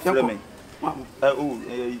for Fleming. Oh,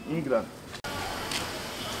 England.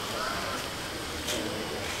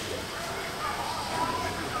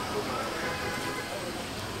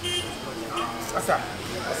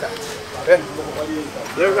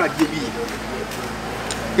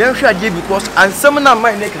 Yes, because and some of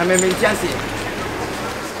my neck have made chances.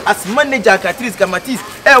 As manager, Catrice, Camatis,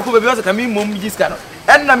 I could be also coming mum this canoe.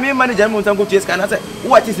 And I mean, manager, Montango Chescan. I said,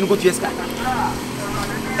 what is in good Chescan?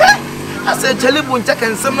 I said, Chalibun Chaka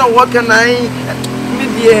and someone what can I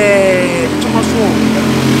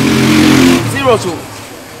zero so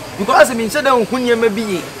because I mean, said, when you may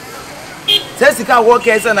be Jessica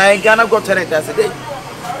Walkers and I Ghana got talent as a day.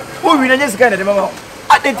 Who will just kind of remember?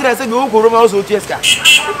 I think I said, you go also Chesca.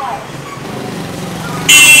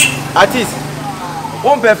 At least.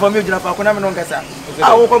 One pair for me, Jaffa, I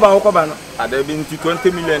woke up. Had there been 20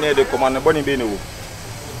 million the commander Bonnie Beno?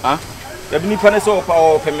 Huh? There been Paneso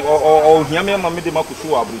or Yamma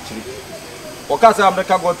Medimakusua, Okasa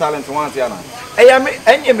America Got Talent once yana.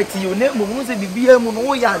 Enye meti yo na mu se bibia mu no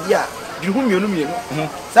wo ya ade a di hu mienu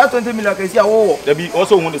sa 20 million ka si a wo There be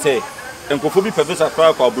also who say enkofo bi pese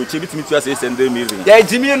sakra kwa bochi bitimi tu ase send them ire. ya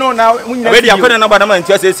jimi no na munyina We dey akwana na bada man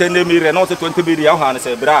tu ase send them ire na 20 million ya ha na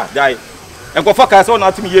say bra dai. Enkofo ka say na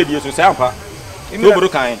atimi ye die so say ampa. No bro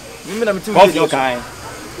kan. mi na meti Wo kan.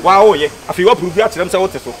 Wa wo ye. Afi wo prove atirem say wo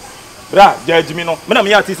te so. Bra ja jimi no. Me na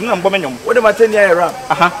me artist na mbo menyom. wo de matani ya rap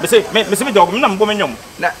Aha, me say me job me na mbo menyom.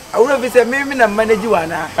 na awura bi se mi na manage wa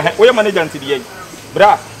na Wo ye manager ntidi ye.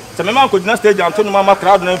 Bra, se me man ko dina stage anto no mama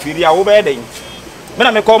crowd na mfiri a wo be den. Me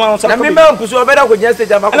na me call man so. na mi ma mpusu obeda ko nya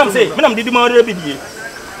stage amako And I'm saying, I'm the more every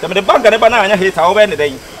the bank and a banana hit our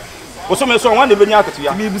day. Was so much one living out to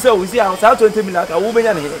you. mi busa wo si a sa 20 million ka wo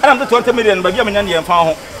benya ne And I'm the 20 million, but you're and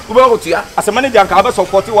found wo ba ko tua as a manager can have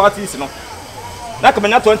 40 what is no. Like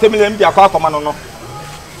a 20 million be a car command no.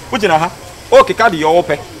 Would you know? Okay, cardi your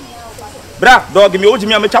open. Bra, dog, me old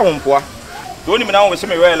me a mechawumpoa. The only man now was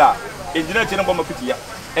me well. Engineer Bomba Pitia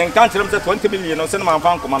and can't tell them 20 million or send my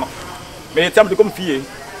fan command. May attempt to come fee.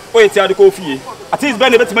 Or it's the coffee. At least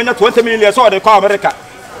benefit 20 million so they call America.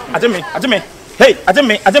 Ajame. Hey,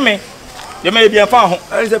 Ajame. You may be a fan.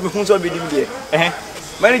 I say be fun so be dim de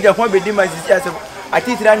manager fun be dim ma si ase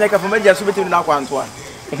ati tira nya ka fun manager so betu na kwanto a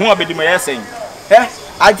Who be my saying?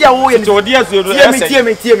 ade a wo ye So, dear, tie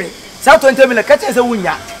me sa 20 million ka che se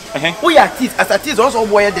wunya wo ya tit as tit so so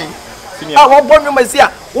boy den a wo bo nwuma si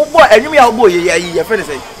a wo bo anwum ya wo bo ye fe ne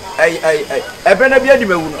say ebena bia di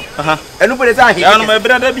mawu no enu bo de sa he ya no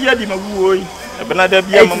ebena da bia di mawu oi ebena da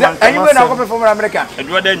bia mama anwum na ko perform America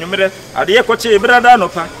edwo da nwumre ade ye koche ebena da no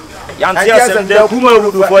pa yanti asem de kuma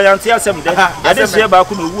wudu fo yanti asem de ade sie ba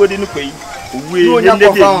ku no wuo di no kwai uwe ye de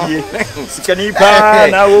die sikani pa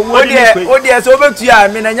na wuo di no kwai o de so betu a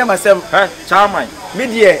me na nya masem chairman me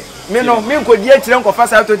de me no me ko die kire nko fa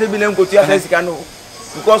sa 20 billion ko tu asa sika no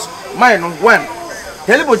because mine no one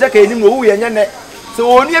Telibo Chaka ni wo ye nya ne so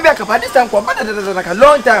oni e be aka pa this time ko ba da ka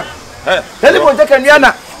long time Telibo Chaka ni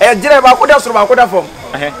ana e jire ba ko da soro ba ko da fom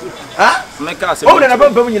ha me ka se o na ba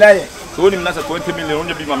mpam nyina ye so ni na sa 20 million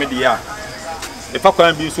onye bi ma me dia e fa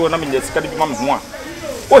kwa bi so na me sika bi ma me ho a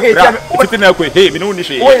o he tia me na ko he me no ni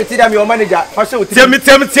hwe o he tia me o manager fa so tia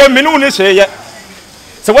me no ni hwe ye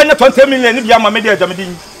se wanya 20 million ni bi ma me dia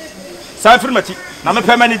jamedin sa firmati na me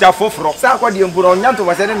pay manager foforo sa akodi mburo nyanto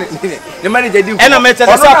wa se ne manager di ena me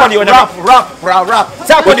tese sa akodi onyame rap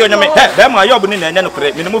sa akodi onyame be ma yob ni na enya no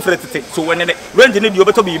kre me no mo fretete so wene ne range ni di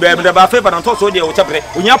obeto bi be me ba favor na to so de o chapre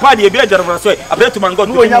onya pa de bi ajarofra so abre to man god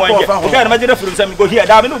go mo anje o ga na majere from sam go here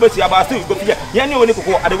da me no besi aba still go fie ye ni oni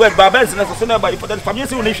koko ade word ba benz na so na ba for that family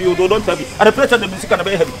say oni hwe do don tabi ade pressure the music na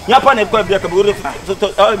be heavy nya pa na ko bi ka be so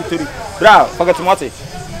victory bra forget what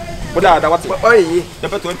Oda da what? Oyi. The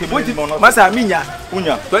 20 million. Masa minya.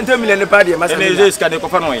 Unya. 20 million pa de masa. Ene je ska de ko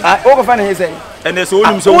fa no yi. Ah, o ko fa na he say. Ene so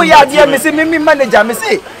onim so. O ya dia me say me manager me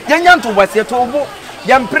say. Yanya nto wase to bo.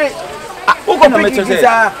 Yampre. O ko pe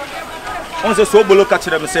kisa. On se so bolo ka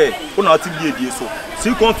kire me say. Una ati die so.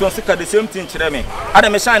 Si confiance ka the same thing kire me. Ada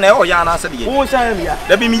me shine e o ya na ase de. O shine ya.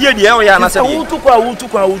 Da bi me ye de e o ya na ase de. Wutu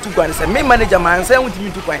kwa say me manager man say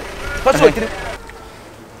wuti tu kwa. Fa so tire.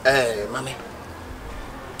 Mame.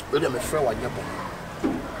 We dey me friend wa nyebo.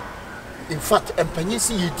 In fact,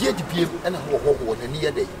 empanyesi ye die de biem na ho na ni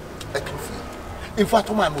ye dey. Ekrifi. In fact,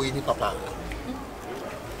 o man mo yi ni papa.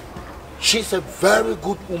 She's a very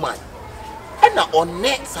good woman. And on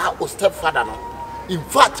next her stepfather no. In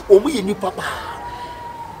fact, o mo yi ni papa.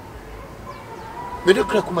 Me de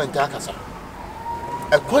kra kuma nta akasa.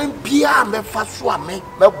 Ekwan bia me fa so a me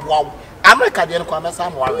boa wo. America de ko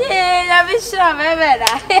amesa mo awe. Yeah, ya be sure me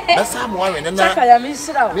da. Mesa mo awe na. Chaka ya me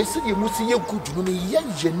sure. Me see you musi ye good no me ye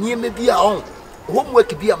nieme bia on.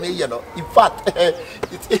 Homework bia me ye no. In fact,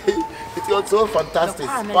 it was so fantastic.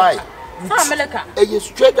 Why? America. You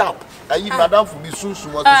straight up. You madam for be soon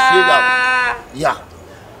want to straight up. Yeah.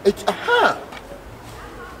 It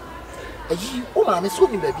you o ma me so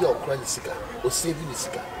ni baby o kra ni sika. O save ni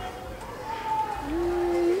sika.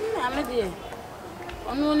 Amede.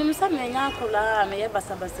 Onu ni msa me nya akula me ye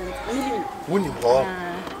basabasa nti. Woni ho.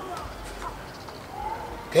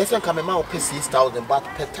 Kesen come ma o pay 6,000 but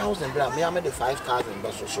per 1,000 bra me am the 5,000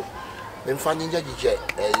 baso so. Me mfa nyinja gije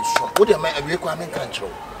so. Wo de ma awie kwa me kan chiro.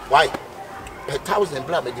 Why? Per 1,000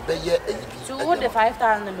 bra me de be ye ayi. So what the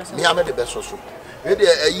 5,000 baso? Me am the baso so. We de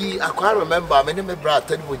ayi akwa remember me me bra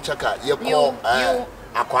Telibo Chaka ye call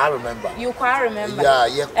I remember. You quite remember. Yeah,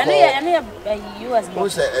 yeah. And you as well.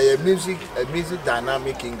 What's a music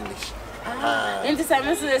dynamic English. In this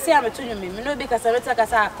time, say I'm a tuning me. No, because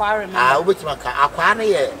I quite remember. Which my aquana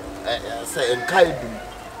say in Kaidu.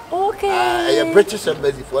 Okay. A British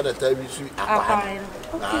embassy for the time we see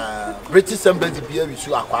Aqua. British embassy beer we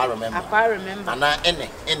see Aqua, remember. And I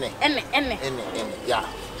yeah.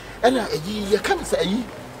 And you can't say,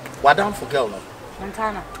 what down for girl?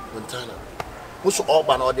 Montana. Who's all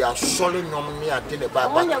but all they are solid nominee at dinner, but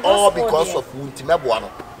all because of Wunti Mebuano.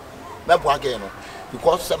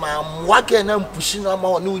 Because some working and pushing on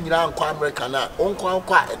more new American,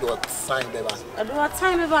 Uncle Edward signed the Edward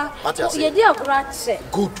time ever. What you dear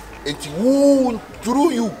good. It's wound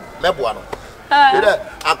through you, Mebuano.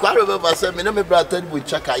 I can't remember saying, my name is brother with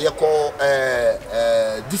Chaka, you call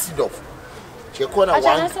Dissidov. She called a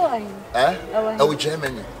one, with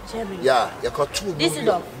Germany. Yeah, you call 2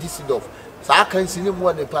 Dissidov. So I can see him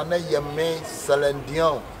one the panel, you may Celine.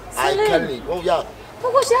 I can. Oh, yeah.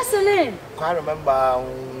 What was your Celine? I remember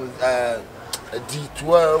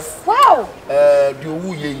D12. Wow.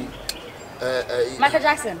 Michael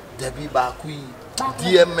Jackson. Debbie Bakui.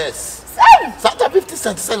 DMS. Sata 50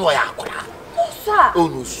 cents. Oh,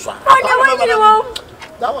 no, sir.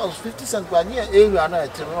 That was 50 cents. Near area, and I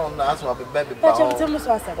tell you, that's what baby.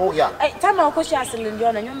 Oh, yeah. Time I'll push your Celine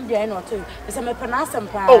and you'll be or two. It's a mepanasam.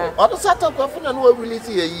 Oh, other Sata coffin and what will it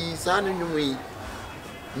see? Son in me.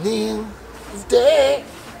 New day.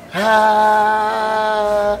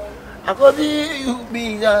 I could be you.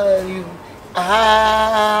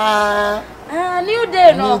 New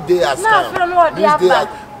day, no. New day has come.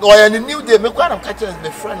 No, and a new day. Me quite am catching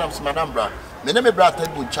the friend of Madame Bra. Me name is brother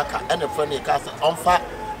with Chaka and a friend in Casa. On fire,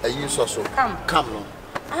 a use or so. Come no.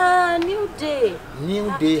 New day.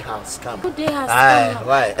 New day has come. New day has come.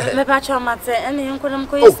 Why? Me patch on Mate, and you couldn't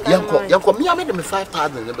go. Oh, Yanko, me, I made them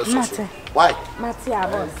 5,000. Why? Mate, I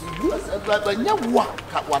was. But you walk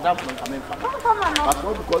at what I'm coming from. But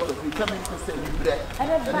what because of you coming to say you bread and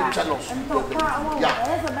the channels. Yeah.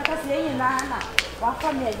 There's a better saying, Nana. What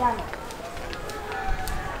from me again?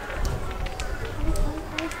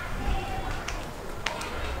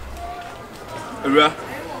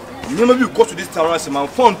 Never you go to this town and my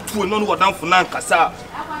phone to no one down for Nankasa.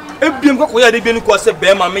 A beam go where they been cause a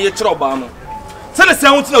bear, my major trouble. Send a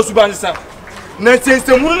sound to Subanza. Nancy,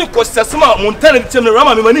 the moon cost a small Montana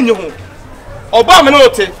Rama Maninho. Obama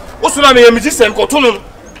note, also I a musician Cotonum.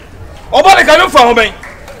 Obama can from me.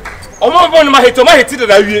 Obama, my hate to my hate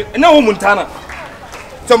that no Montana.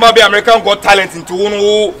 Some of the American got talent into one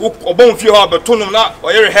who Obama few but Tonum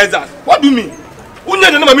or Eric Hazard. What do you mean?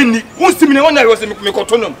 Who see me when I was in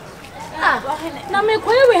Cotonum? Now, me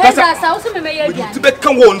we have that house in me. To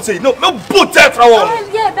become one say, no, boot that for one.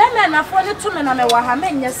 Yeah, Batman, I for the 2 men on the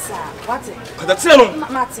Wahaman, yes, sir. What? That's it.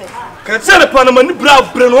 Can I tell a Panama brow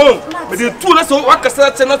Breno? But the 2 less of what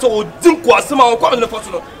Cassette or Dinko, some of the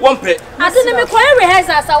person, 1 pay. I didn't make query has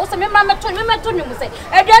us. I was a member to me, say,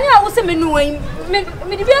 and then I was a menuing, me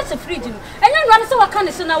to be as a freedom. And then run so I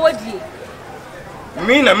can't say now what ye.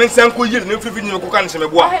 Mean, I mean, some good years, no 15 years, I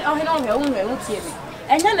know.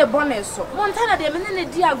 And then the bonnet so Montana, the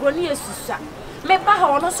minute dear Gronier Susa. Me Baha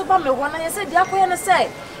or no so me one I said, Yakoyana say,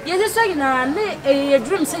 yes, so you a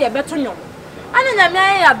dream say a better no. And then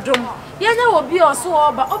I have drum. Yes, I will be also,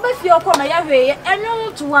 but obey your corner, Yahweh, and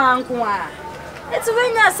no to one. It's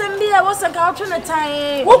when I send me, I was a couch in a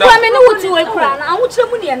time. What I mean, to a crown, I would say,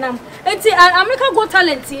 and America got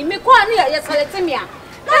talent, me quite near, yes, I let me.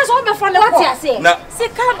 That's all the fun. What I say.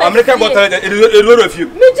 America got a lot of you.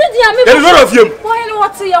 Me did a lot of you. Why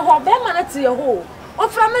not to your home? Better to your home. Or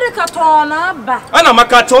from America to Anna. Anna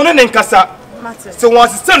Macatone and Cassa. So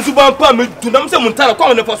once it's sent to Bampa, to them some Montana,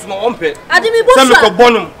 call the person on pay. I didn't go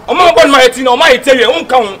bonum. I'm not on my team or my Italian won't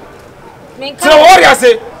come. So what I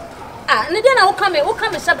say. And then I'll come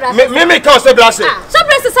Sabra. Maybe cause a blast.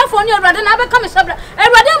 Sabra is a phone, you're rather never come Sabra. And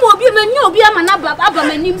rather will be a new beer man up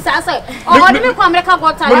my name, Sasa. Or I didn't come America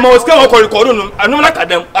got time. Most come call Coronum. I know not at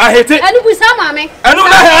them. I hate it. And it was some mammy. I know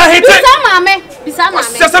I hate it. Some mammy.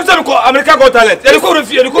 Besides, some call America got talent. And go to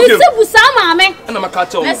you. Some mammy. And I'm a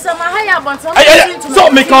cartoon. Let's some higher bonds.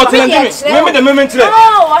 So make out women the moment.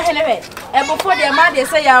 Oh, anyway. And before their mother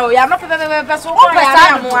say, you're not a person.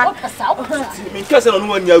 Because I don't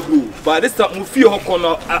know when you go. But this time, we feel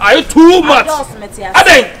corner. I too much. I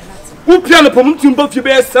think. Who piano from both you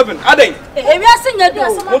bear 7? I think. If you are singing,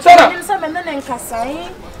 some and then Cassai.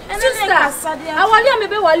 And then I want to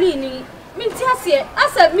be Walini. Mintiasia, I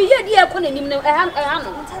said, me, dear, couldn't even know I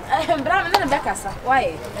am brown and Becassa.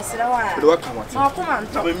 Why? I said, come on,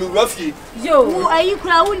 tell me, Ruffy. You are you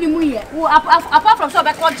crowding me? Apart from so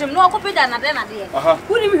backward, Jim, no copy than a dinner.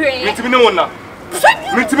 Who didn't hear it to be known now?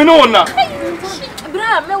 To be known now.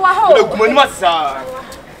 Bram, no,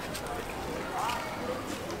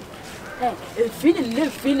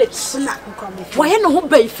 Feel it, snap. Why no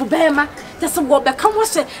bay for Bema? That's a word that come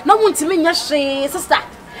was it. No one to me, yes, sister.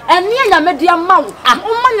 And near your media mount,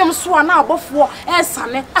 woman, swan now before,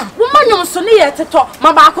 son, woman, so near to talk,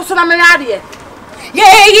 my back was on a mirror.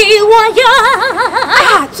 Yea, why,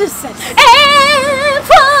 Jesus.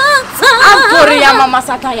 Antoria Mama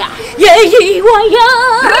Sataya. Yea, why,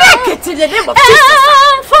 racket to the name of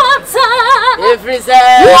Jesus. Every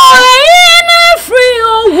day. Free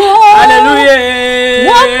hallelujah.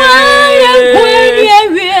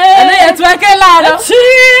 And it's like a lot of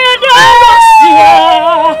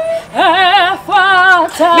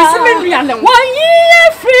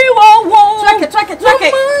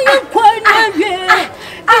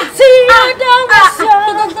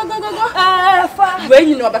when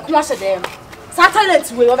you know about commercial them.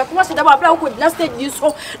 Saturdays we over commercial that were good last day you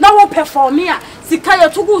so now perform here. Sikaya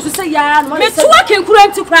to go to say ya me to work in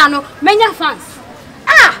current to crown many fans.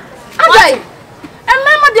 Okay. And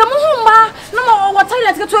mama de muhumba no what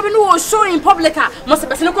talent get to be no show in public must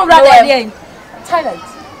be no brother talent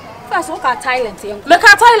first work at talent make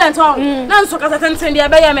a talent on na so kasa tenten dia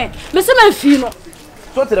be me me se man fi no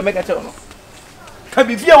so te make a tell no ka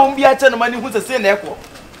bibia won bia che no mani hu se na ekwo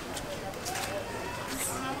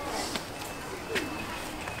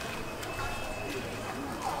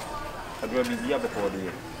adwa bibia be for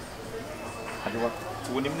the adwa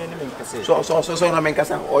so na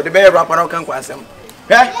menkasa or the bear rapper no kan kwasem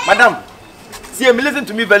madam see me listen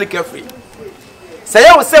to me very carefully say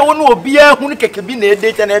you say wonu obia hu ne keke bi na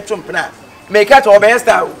edeta na etwompena make it obey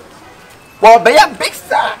star wo be ya big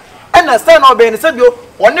star and na star no be ne say bio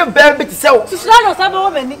one bear bit say wo sura no sabo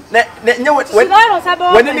mani ne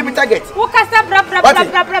when ni be target wo kasa bra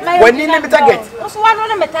when ni be target wo so wa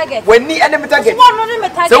no me target when ni enemy target wo no me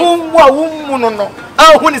target say wo mu no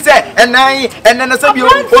hu ni say enan na say bio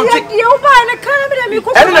onti ye wo ba ne kan be me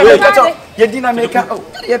ko ene na we kato ye dina make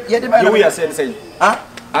ye de ba we are saying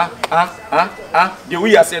the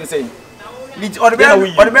we are saying Lit or the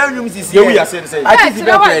man you see we are saying I think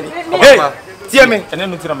the ready hey tie me ene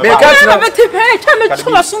no tina me ba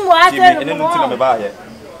tuma sumo ate ene no tina me ba ye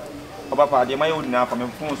oba pa de mayo na fa me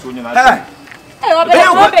fun so nyina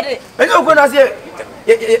e go na say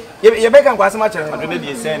ye be kan kwasema chere no de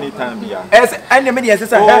dey say anytime bia ene me dey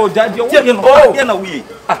say oh daddy oh dey na we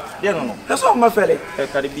dey no that's all my felle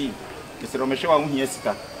karibi Mr. Omeshewa hu hia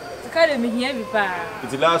sika kare me hia bi pa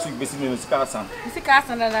it last week besi me sika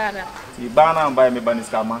asan na nada ti ba na mba me ba ni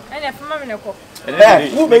sika ma ene fama me ne ko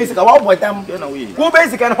who be sika wa boy tam dey na we who be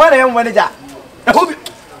sika na who na manager who be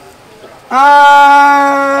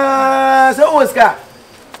so Oscar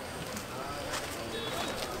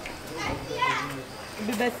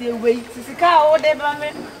bi ba se we sika o de ba me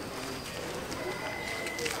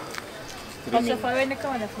Hey,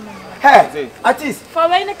 artist. For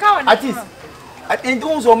when the car, artist. I think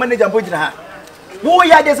those who manage and put in her. Who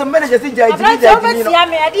ya there's a manager see Jai.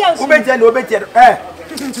 Who bet you no bet you.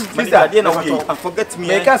 Mister, forget me.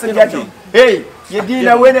 Hey, you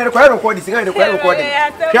didn't win a require recording. Require recording.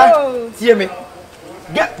 See me.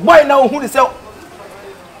 Get boy now who is out.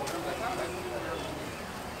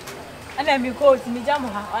 And then you go to me,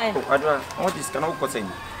 Jamaha. What is can I say?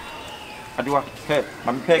 Adwa he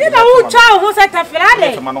mami pege na wo twa ho seta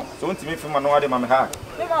frade so ntimi fima no ade mami ha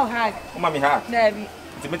me ma ha o mami ha na bi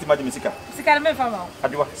ntimi maji misika sika na me fama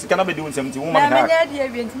adwa sika na be di unsem nti wo mami ha na me dia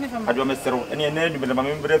bi ntimi fama adwa mesero ene ene du be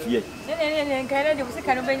mami mbra fie ne nkai na di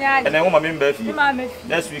sika no be nya ene wo mami mbra fie mama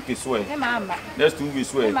next week is where mama next 2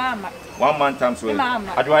 weeks where mama 1 month time where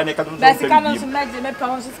adwa ene ka dum so sika no so maji me pa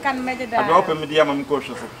ho sika no maji da adwa open me dia mami ko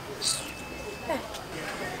hwe so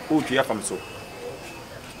o twa fam so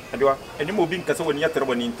adwa eni mo bi nkasa woni yatere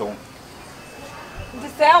woni nton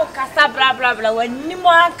ndisel kasa bla woni mo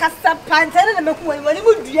kasa pantene na meku woni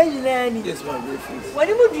mo dua nyina ni Yes my friend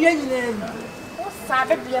woni mo dua nyina ni o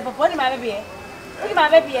sabe bia papa ni ma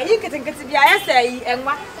be bia yi ketenkete bia ya sai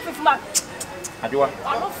enwa fifuma adwa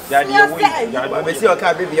daddy we ya be see o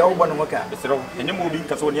ka baby o gbo no ka besero eni mo bi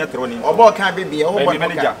nkasa woni yatere woni o bo ka baby o gbo no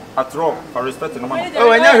manager atro for respect no man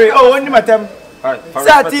oh enya hwe oh woni matam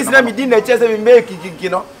sa tis na mi din na chese mi make kiki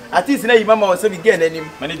no atis na yi mama o se bi gen anim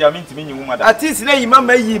manager mi ntimi nyi wo mada atis na yi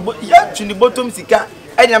mama yi ya tuni bottom sika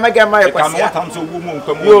enya maga ma ya kwasi kan tam so wo mu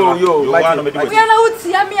nkam yo wa no me di we na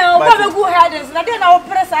uti ya mi a o ba be gu headers na de na o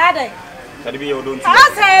press ade kadi bi yo don ti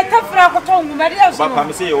asa ta fra ko to ngu mari aso ba pa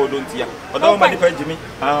mi se yo don ti ya odo ma di pa jimi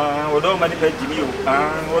odo ma di pa jimi o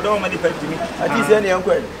odo ma di pa jimi atis ya ne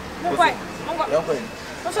yankwa yankwa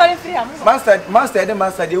o so re free am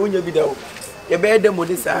master de unya bi da o ye be de mo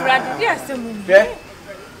di sa brother dia se mu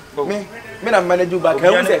me me na manage back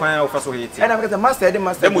he say kwan o fa so hate and I'm going master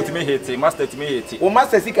master dem mutimi hate master timi hate o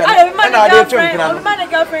master sika na dey twem na man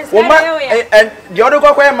girlfriend and the other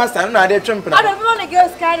kwa master na dey twem na I don't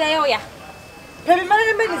girls sky there ya Baby, man,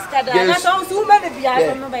 I'm going to sky there. That's also many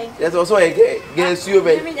beer. There's also a gay suit.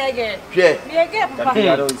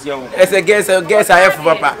 As a guess, I have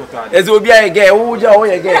for papa. As will be a gay, who are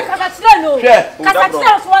a gay.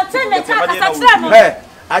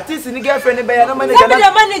 At least in the girlfriend, manager,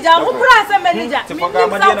 who price a manager.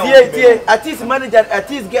 At least manager, at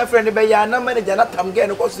least girlfriend, manager, not come again,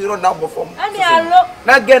 because you don't know before.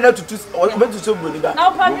 Not get out to so good.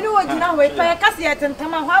 Now, probably what you know, wait for a cassette and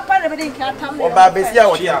come out, everything can't come. Or Babesia,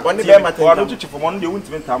 one of them at one day won't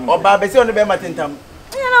even come. Or Babesia on the Bematin.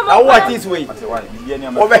 Now, what is way?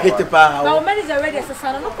 Over hit the power. Now, manager already as a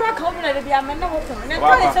son, no crack open at the Amanda Hotel. And I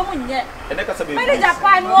tell someone yet. Manager,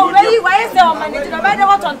 fine, already, why is there manager? I don't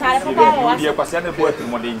want on time for power. You're passing the boy to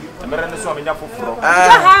Monday. I'm going to swim enough for. I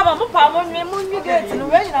have a power when you get to the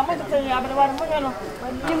way I'm going to tell you about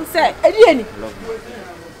what you say. Again.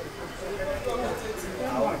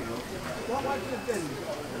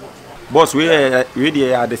 Boss, we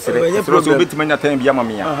really are the same. So bit many time be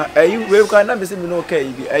mamma. You can never see me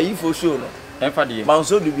okay. Are you for sure? And for the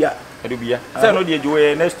Manso Dubia. Say no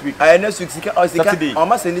dey next week. Next week Saturday. I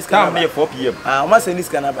must send this time near 4 p.m. I must send this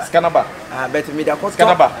Canaba. Better me da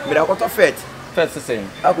Canaba. Me da quarter fet. First saying.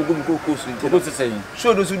 I could go course with you. Saying.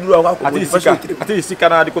 Show those who do our at least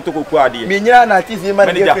Canada the Kotoko Quadi. Minyana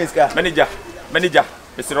manager. Manager.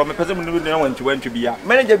 Mr. Roman President went to be a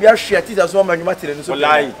manager. Be a share teacher so many materials. So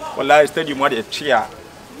lie, stadium what a chair.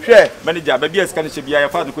 Manager, baby, as can she be a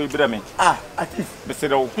father could be me. At least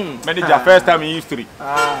Mr. Manager, first time in history.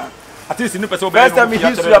 At least in the first time in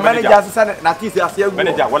history, manager, at least as your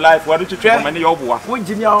manager, what life, what did you try? Many of what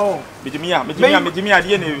Jimmy,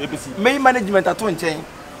 May management at 20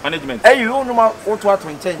 management. Hey, you don't know what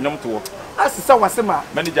 20 no to. As the Sawa Sema,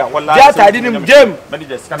 manager, what life I didn't Jim,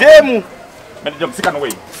 manager, Manager scan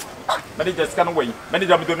away. Manager scan away.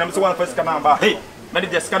 Manager do number one first can number. Hey,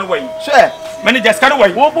 manager scan away. Share. Manager scan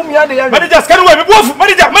away. Manager scan away.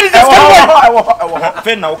 Manager scan away.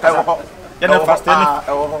 Fen now. You know fast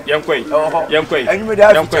young quay. Young quay.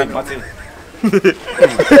 Young quay. Martin.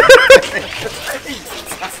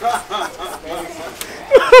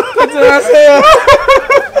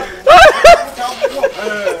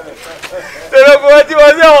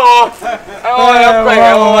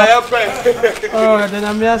 Oh, then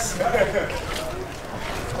I'm yes.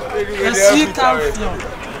 Je suis confiant.